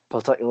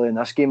 particularly in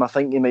this game, I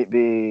think he might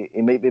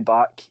be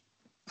back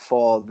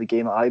for the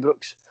game at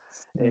Ibrox.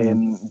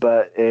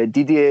 But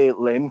Didier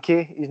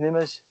Lemke, his name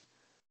is.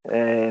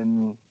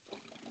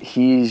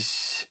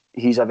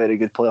 He's a very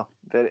good player.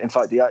 In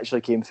fact, he actually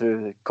came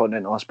through the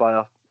Continental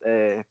Aspire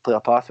player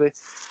pathway.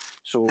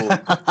 So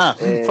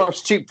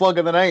first cheap plug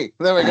of the night.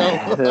 There we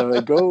go. There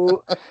we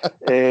go.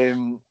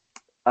 And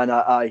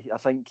I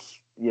think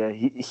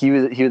he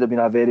would have been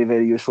a very,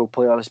 very useful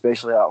player,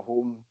 especially at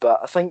home.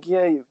 But I think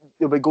he'll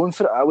be going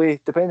for it away,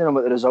 depending on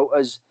what the result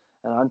is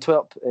in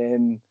Antwerp.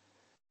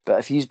 But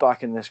if he's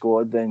back in the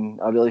squad, then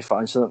I really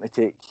fancy them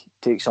to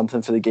take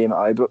something for the game at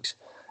Ibrox.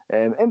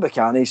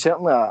 Mbokani is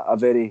certainly a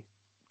very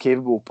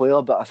capable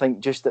player, but I think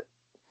just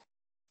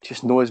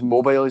not as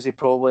mobile as he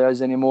probably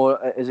is anymore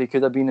as he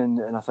could have been,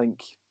 and I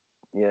think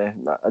I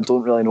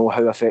don't really know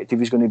how effective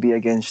he's going to be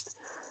against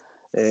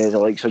the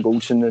likes of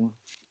Goldson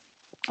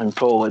and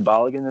probably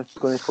Balogun if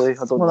going to play.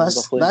 I don't know.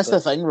 That's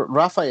the thing.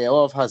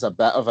 Rafaelov has a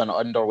bit of an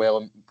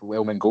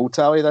underwhelming goal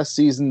tally this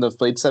season. They've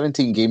played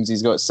 17 games.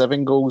 He's got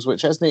 7 goals,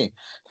 which isn't he?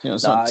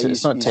 It's not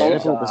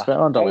terrible, but it's a bit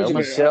underwhelming.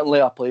 He's certainly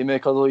a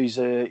playmaker, though. He's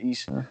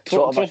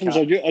sort of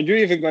are you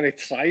even going to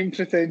try and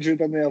pretend you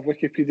didn't have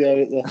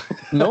Wikipedia out there?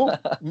 No,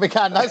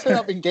 McCann. That's what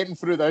I've been getting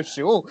through this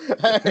show.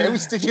 How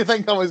else did you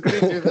think I was going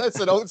to do this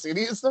in all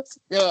seriousness?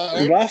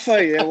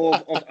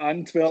 Rafaelov of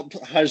Antwerp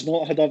has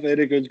not had a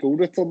very good goal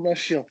return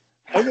this year.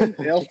 How on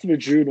earth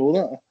would you know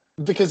that?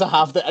 Because I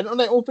have the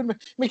internet open.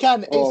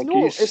 McCann,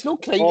 it's no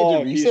crime to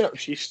do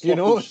research. It's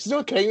no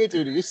crime to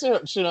do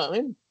research. You know what I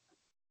mean?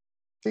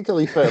 Take a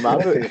leaf out of my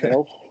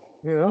book.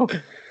 You know.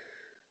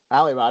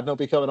 Ali Madden will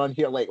be coming on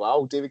here like,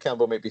 wow, David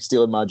Campbell might be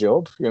stealing my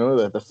job. You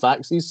know, the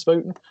facts he's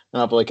spouting.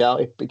 And I'll be like,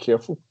 Ali, be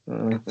careful.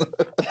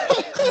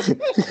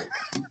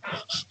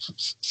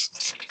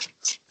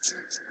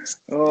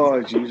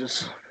 Oh,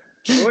 Jesus.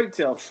 They like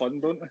to have fun,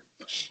 don't they?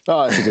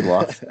 Oh, it's a good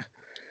laugh.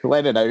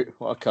 Let it out.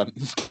 What a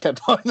cunt.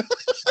 Keep on.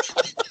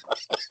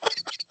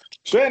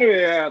 So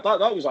anyway,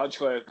 that was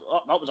actually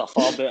that was a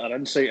far better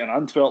insight in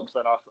Antwerp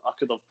than I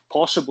could have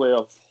possibly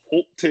have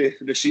hoped to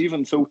receive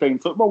in full-time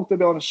football, to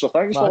be honest. So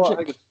thanks for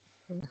that.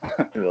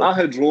 I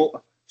had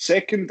wrote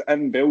second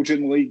in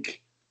Belgian league,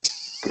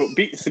 got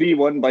beat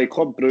 3-1 by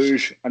Club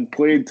Brugge and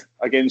played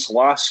against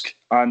Lask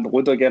and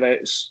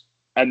Ludogorets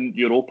in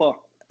Europa.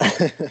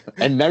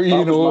 And now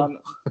you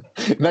know.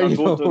 Now you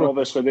know.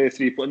 Obviously, they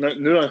 3 points.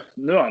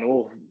 Now I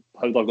know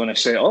how they're going to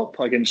set up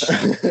against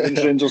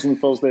Rangers on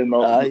Thursday.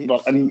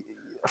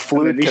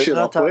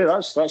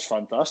 That's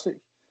fantastic.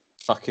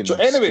 Fucking so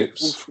anyway,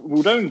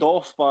 we'll round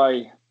off by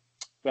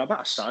a bit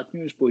of sad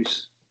news,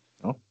 boys.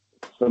 Oh.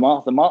 The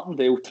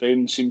Martindale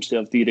train seems to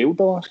have derailed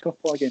the last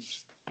couple of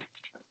games.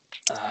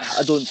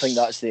 I don't think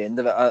that's the end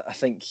of it. I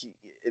think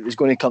it was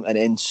going to come to an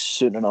end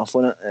soon enough,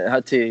 wasn't it? It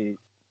had to.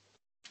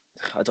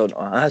 I don't know.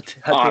 I had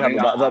to have a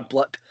bit of a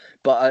blip,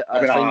 but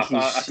I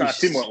think he's a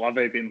team like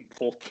Levy been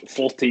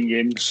 14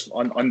 games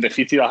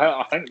undefeated.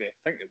 I think they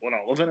won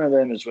 11 of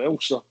them as well.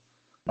 So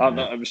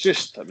it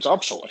was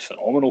absolutely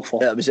phenomenal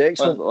for. Yeah, it was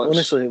excellent.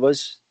 Honestly, it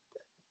was.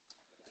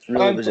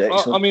 Really was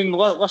excellent. I mean,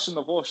 listen,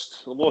 they've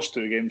lost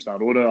 2 games in a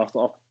row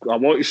now. I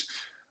watched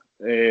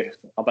a bit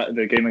of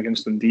the game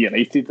against Dundee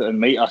United, and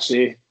might I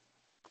say,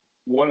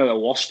 one of the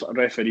worst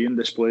refereeing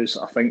displays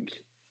I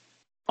think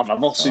I've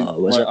ever seen.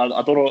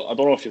 I don't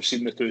know if you've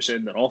seen the 2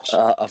 sending offs.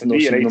 I've not seen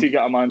them. United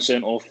get a man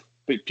sent off,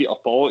 but Peter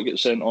Pollock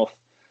gets sent off,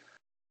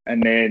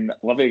 and then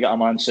Livy get a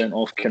man sent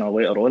off kind of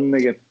later on in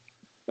the game.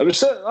 It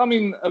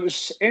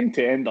was end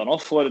to end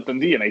enough. Where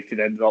Dundee United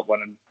ended up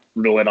winning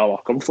really rather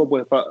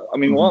comfortably, but I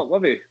mean,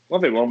 Livy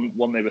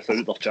won there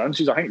without their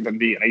chances. I think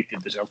Dundee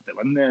United deserved to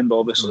win the end,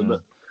 obviously,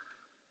 but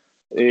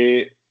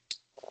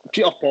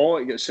Peter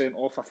Pollock gets sent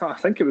off. I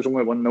think it was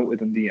only 1-0 to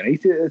Dundee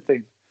United at the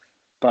time,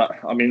 but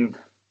I mean.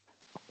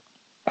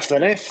 If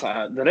the ref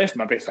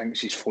maybe thinks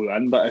he's flew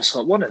in, but it's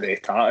like one of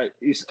the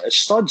his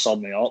studs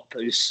on the up.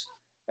 It's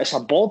a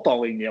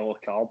borderline yellow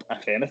card,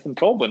 if anything,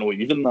 probably not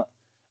even that.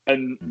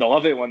 And the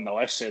Livy one, the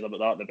less said about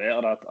that, the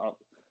better. You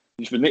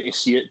just would need to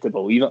see it to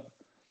believe it.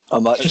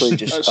 I'm actually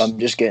just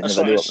getting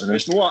the video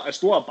up.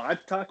 It's not a bad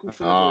tackle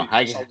for the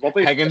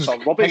boy. It's a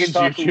rubbish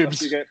tackle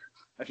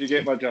if you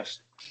get my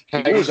gist.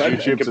 He goes in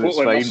and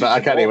completely fine, but I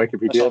can't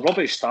Wikipedia. It's a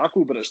rubbish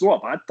tackle, but it's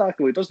not a bad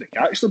tackle. He doesn't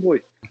catch the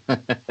boy.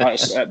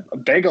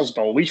 It beggars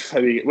belief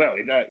how he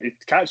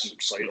catches him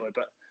slightly,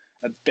 but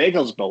it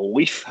beggars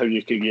belief how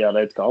you could get a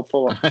red card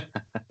for that.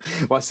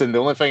 Listen, the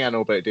only thing I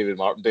know about David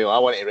Martindale, I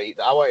want to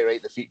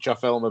write the feature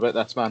film about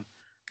this man.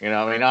 You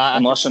know what I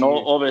mean? Listen,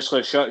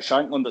 obviously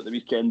Shankland at the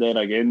weekend there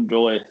again,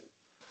 really.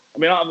 I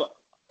mean,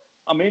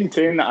 I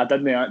maintain that I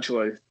didn't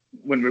actually.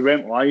 When we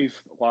went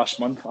live last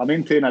month, I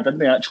maintain I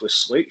didn't actually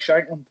slate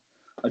Shankland.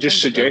 I just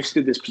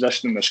suggested his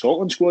position in the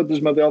Scotland squad was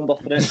maybe under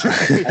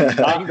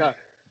threat.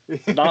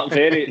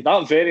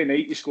 that very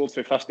night he scored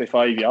for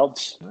 55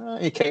 yards.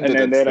 And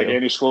then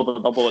again he scored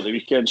a double at the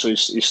weekend, so he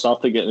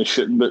started getting his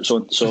shooting boots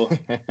on. So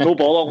no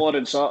bother,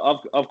 Lawrence.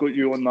 I've got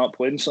you on that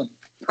plane, son.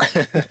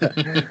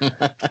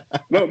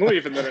 No, not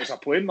even that it's a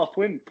plane. They're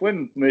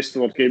playing most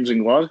of their games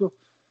in Glasgow.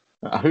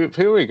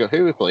 Who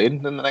are we playing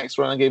in the next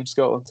round of games,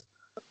 Scotland?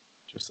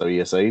 Just a wee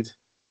aside.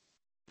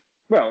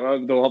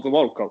 Well, they'll have the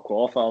World Cup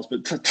qualifiers,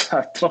 but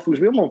Truffles,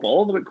 we're not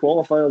bothered about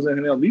qualifiers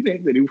anymore. We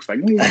make the real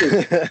thing these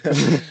days.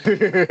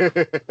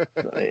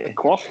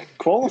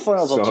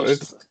 Qualifiers are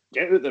just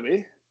get out the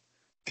way.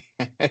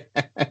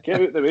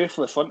 Get out the way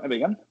for the fun to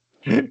begin.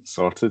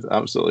 Sorted,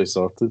 absolutely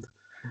sorted.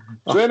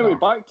 So anyway,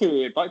 back to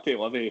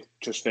Livy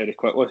just very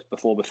quickly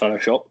before we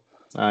finish up.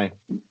 Aye.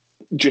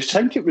 Do you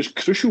think it was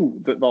crucial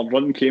that their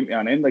run came to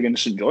an end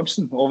against St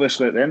Johnstone?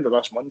 Obviously, at the end of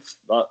this month,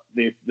 that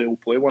they'll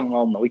play one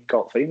another in the League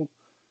Cup final.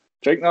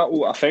 Do you think that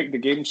will affect the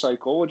game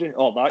psychology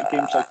or that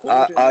game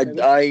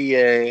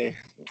psychology?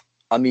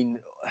 I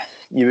mean,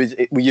 you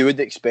would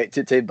expect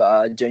it to, but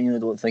I genuinely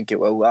don't think it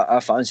will. I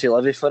fancy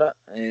Livy for it.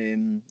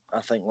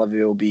 I think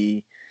Livy will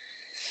be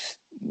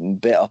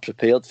better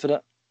prepared for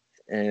it.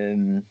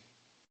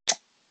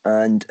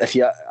 And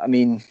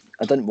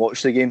I didn't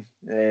watch the game.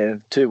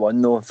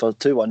 2-1 though.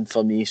 2-1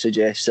 for me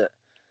suggests that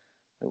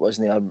it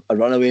wasn't a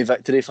runaway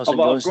victory for St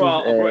Johnstone.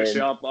 I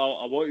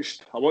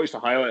watched the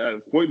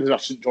highlight. What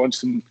does St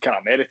Johnstone kind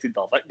of merited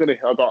their victory?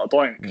 I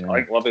think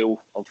Livy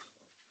will have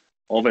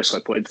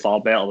obviously played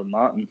far better than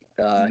that in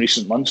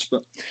recent months.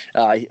 But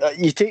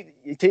you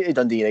take the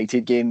Dundee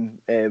United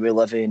game with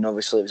Livy, and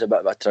obviously it was a bit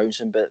of a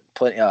trouncing, but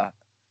plenty of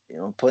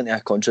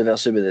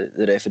controversy with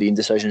the refereeing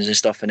decisions and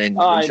stuff. And then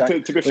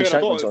to be fair, I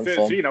thought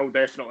 3-0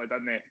 definitely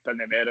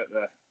didn't merit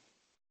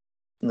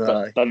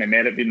Doesn't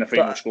merit being the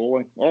final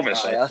scoreline,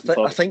 obviously. I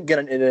think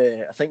getting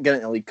into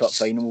the League Cup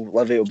final,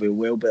 Livy will be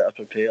well better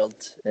prepared.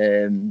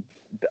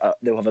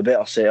 They'll have a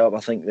better setup, I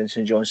think, than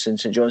St Johnstone.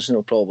 St Johnstone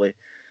will probably,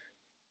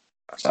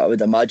 I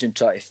would imagine,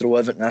 try to throw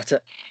everything at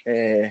it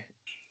and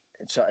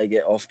try to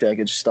get off to a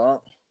good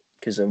start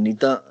because they'll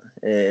need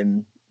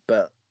that.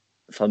 But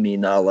for me,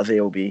 Livy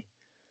will be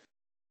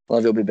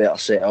better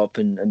set up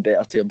and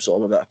better to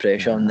absorb a bit of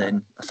pressure, and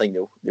then I think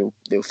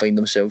they'll find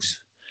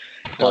themselves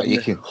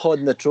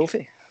holding the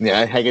trophy.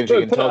 Yeah, Higgins, you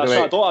can talk about.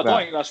 I don't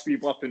think this wee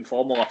blip in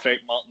form will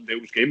affect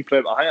Martindale's game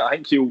prep. I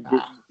think he'll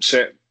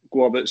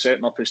go about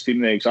setting up his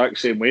team the exact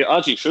same way,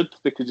 as he should,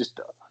 because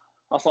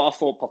I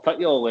thought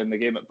particularly in the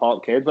game at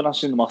Parkhead when I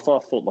seen them, I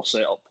thought their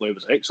set-up play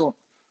was excellent.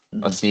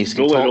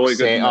 Really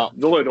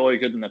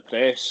good in the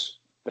press,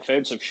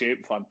 defensive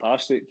shape,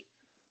 fantastic.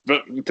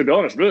 But to be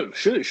honest,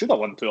 should have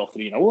won 2 or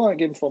 3-0 that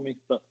game for me.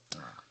 But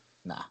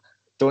nah.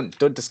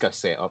 Don't discuss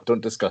setup. Don't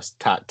discuss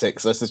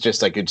tactics. This is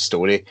just a good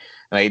story.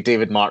 Right,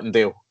 David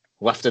Martindale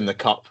lifting the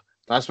cup.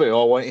 That's what we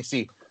all want to see.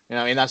 You know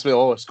what I mean? That's what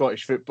all of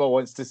Scottish football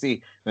wants to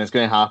see, and it's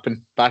going to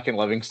happen back in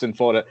Livingston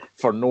for it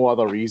for no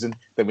other reason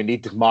than we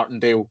need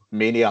Martindale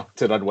mania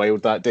to run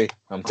wild that day.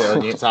 I'm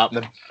telling you, it's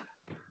happening.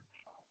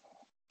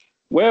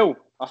 Well,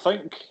 I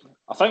think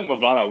we've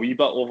run a wee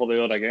bit over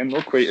there again.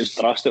 Not quite as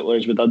drastically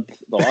as we did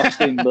the last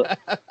time, but.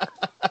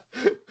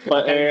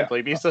 But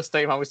blame me this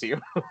time. I was here.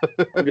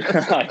 Have you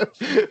got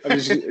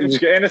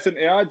anything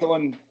to add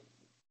on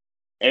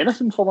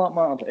anything for that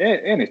matter?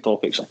 Any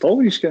topics at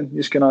all? You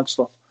can add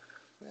stuff.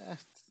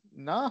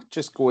 Nah,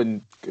 just go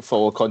and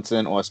follow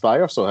Continental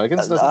Aspire. So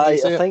Higgins doesn't I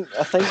think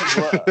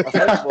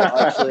what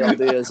actually I'll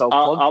do is I'll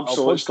plug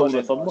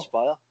Continental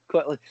Aspire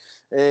quickly.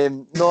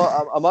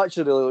 I'm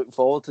actually really looking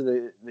forward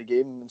to the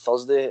game on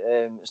Thursday.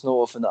 It's not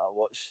often that I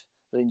watch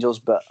Rangers,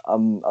 but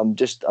I'm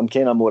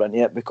kind of more into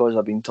it because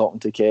I've been talking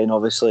to Ken,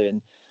 obviously,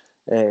 and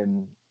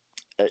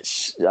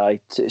it's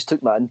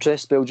took my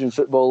interest, Belgian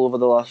football, over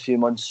the last few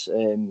months.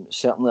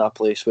 Certainly a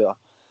place where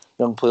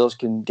young players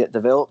can get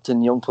developed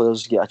and young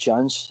players get a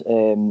chance.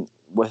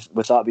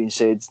 With that being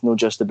said, not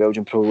just the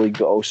Belgian Pro League,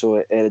 but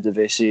also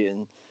Eredivisie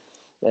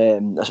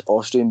and the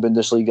Austrian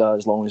Bundesliga,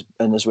 as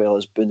well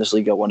as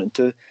Bundesliga 1 and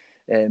 2.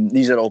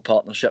 These are all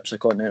partnerships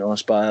of Continental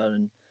Aspire,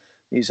 and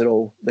these are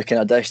all the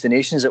kind of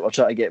destinations that we're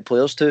trying to get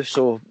players to.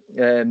 So,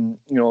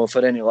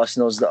 for any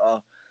listeners that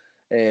are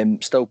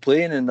still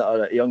playing and that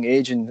are at a young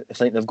age and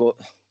think they've got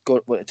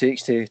what it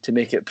takes to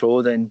make it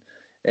pro, then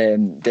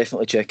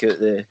definitely check out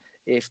the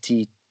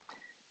FT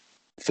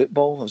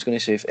Football. I was going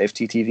to say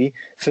FTTV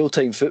Full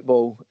Time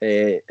Football.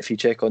 If you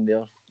check on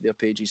their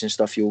pages and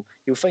stuff, you'll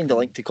find a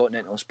link to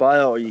Continental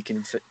Aspire, or you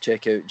can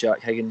check out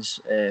Jack Higgins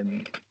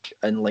and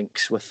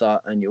links with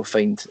that, and you'll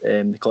find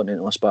the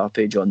Continental Aspire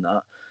page on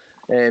that.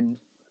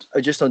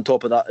 Just on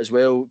top of that as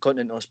well,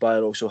 Continental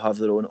Aspire also have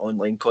their own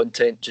online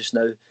content just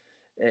now,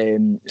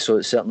 so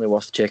it's certainly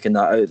worth checking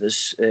that out.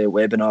 There's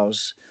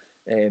webinars,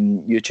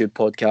 YouTube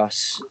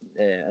podcasts,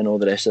 and all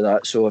the rest of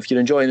that. So if you're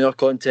enjoying their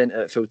content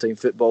at Full Time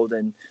Football,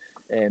 then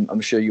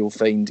I'm sure you'll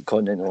find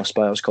Continental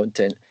Aspire's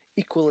content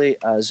equally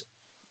as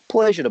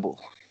pleasurable.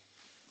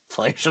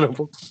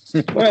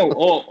 Well,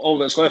 all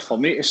that's left for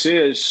me to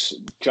say is,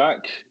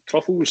 Jack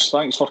Truffles,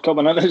 thanks for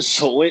coming in. It's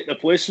so late the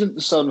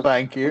placement, son.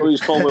 Thank you. He's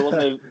probably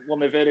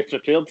weren't very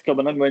prepared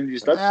coming in when you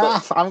did.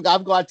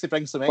 I'm glad to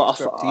bring some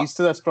expertise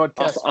to this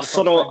broadcast. I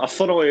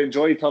thoroughly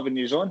enjoyed having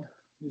you on.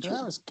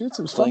 Yeah, it was good. It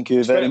was fun. Thank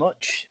you very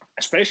much.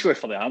 Especially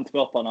for the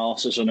Antwerp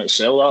analysis in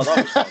itself. That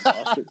was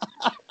fantastic.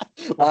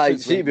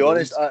 To be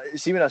honest,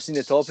 see when I seen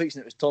the topics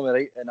and it was Tommy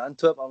Wright in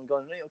Antwerp, I'm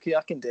going, right, okay,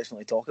 I can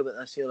definitely talk about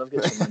this here. I've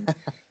got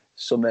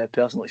some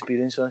personal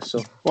experience with this. So,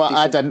 well,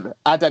 I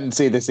didn't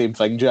say the same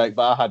thing, Jack,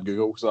 but I had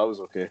Google, so I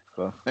was okay.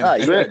 So.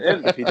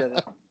 If you did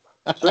it.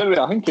 So anyway,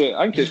 I think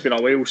it's been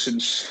a while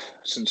since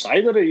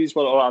either of these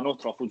were. I know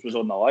Truffles was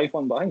on the live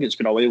one, but I think it's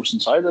been a while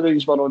since either of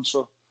these were on.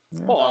 So,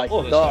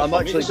 I'm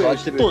actually glad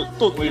to be.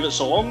 Don't leave it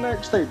so long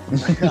next time.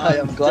 I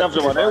am glad. To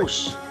everyone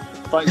else,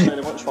 thanks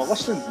very much for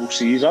listening. We'll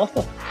see you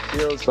after.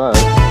 Cheers.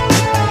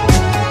 Bye.